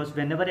 0, because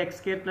whenever x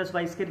square plus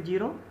y square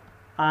 0,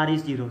 r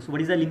is 0. So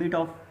what is the limit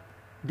of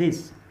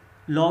this?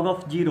 Log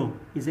of 0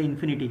 is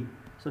infinity.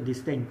 So this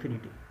is the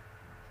infinity.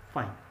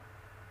 Fine.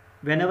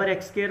 Whenever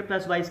x square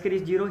plus y square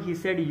is 0, he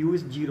said u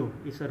is 0.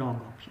 It's a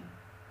wrong option.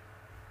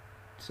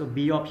 So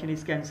B option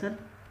is cancelled.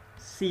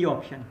 C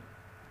option.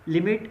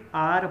 Limit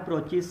r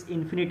approaches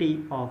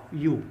infinity of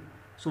u.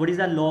 So what is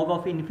the log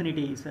of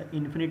infinity? It's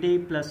infinity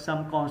plus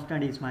some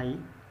constant is my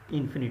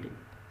infinity.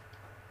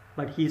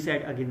 But he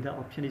said again the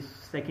option is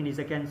second is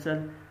a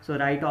cancel. So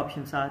right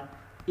options are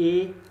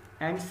A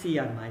and C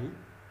are my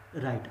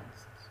right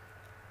answers.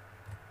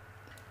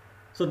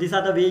 So these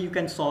are the way you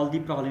can solve the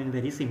problem in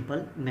very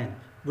simple manner.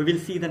 We will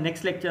see the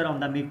next lecture on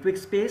the metric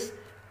space.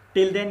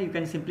 Till then you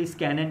can simply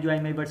scan and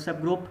join my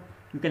WhatsApp group.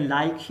 You can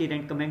like, share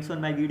and comments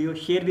on my video.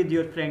 Share with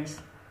your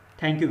friends.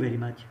 Thank you very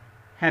much.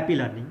 Happy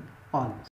learning always.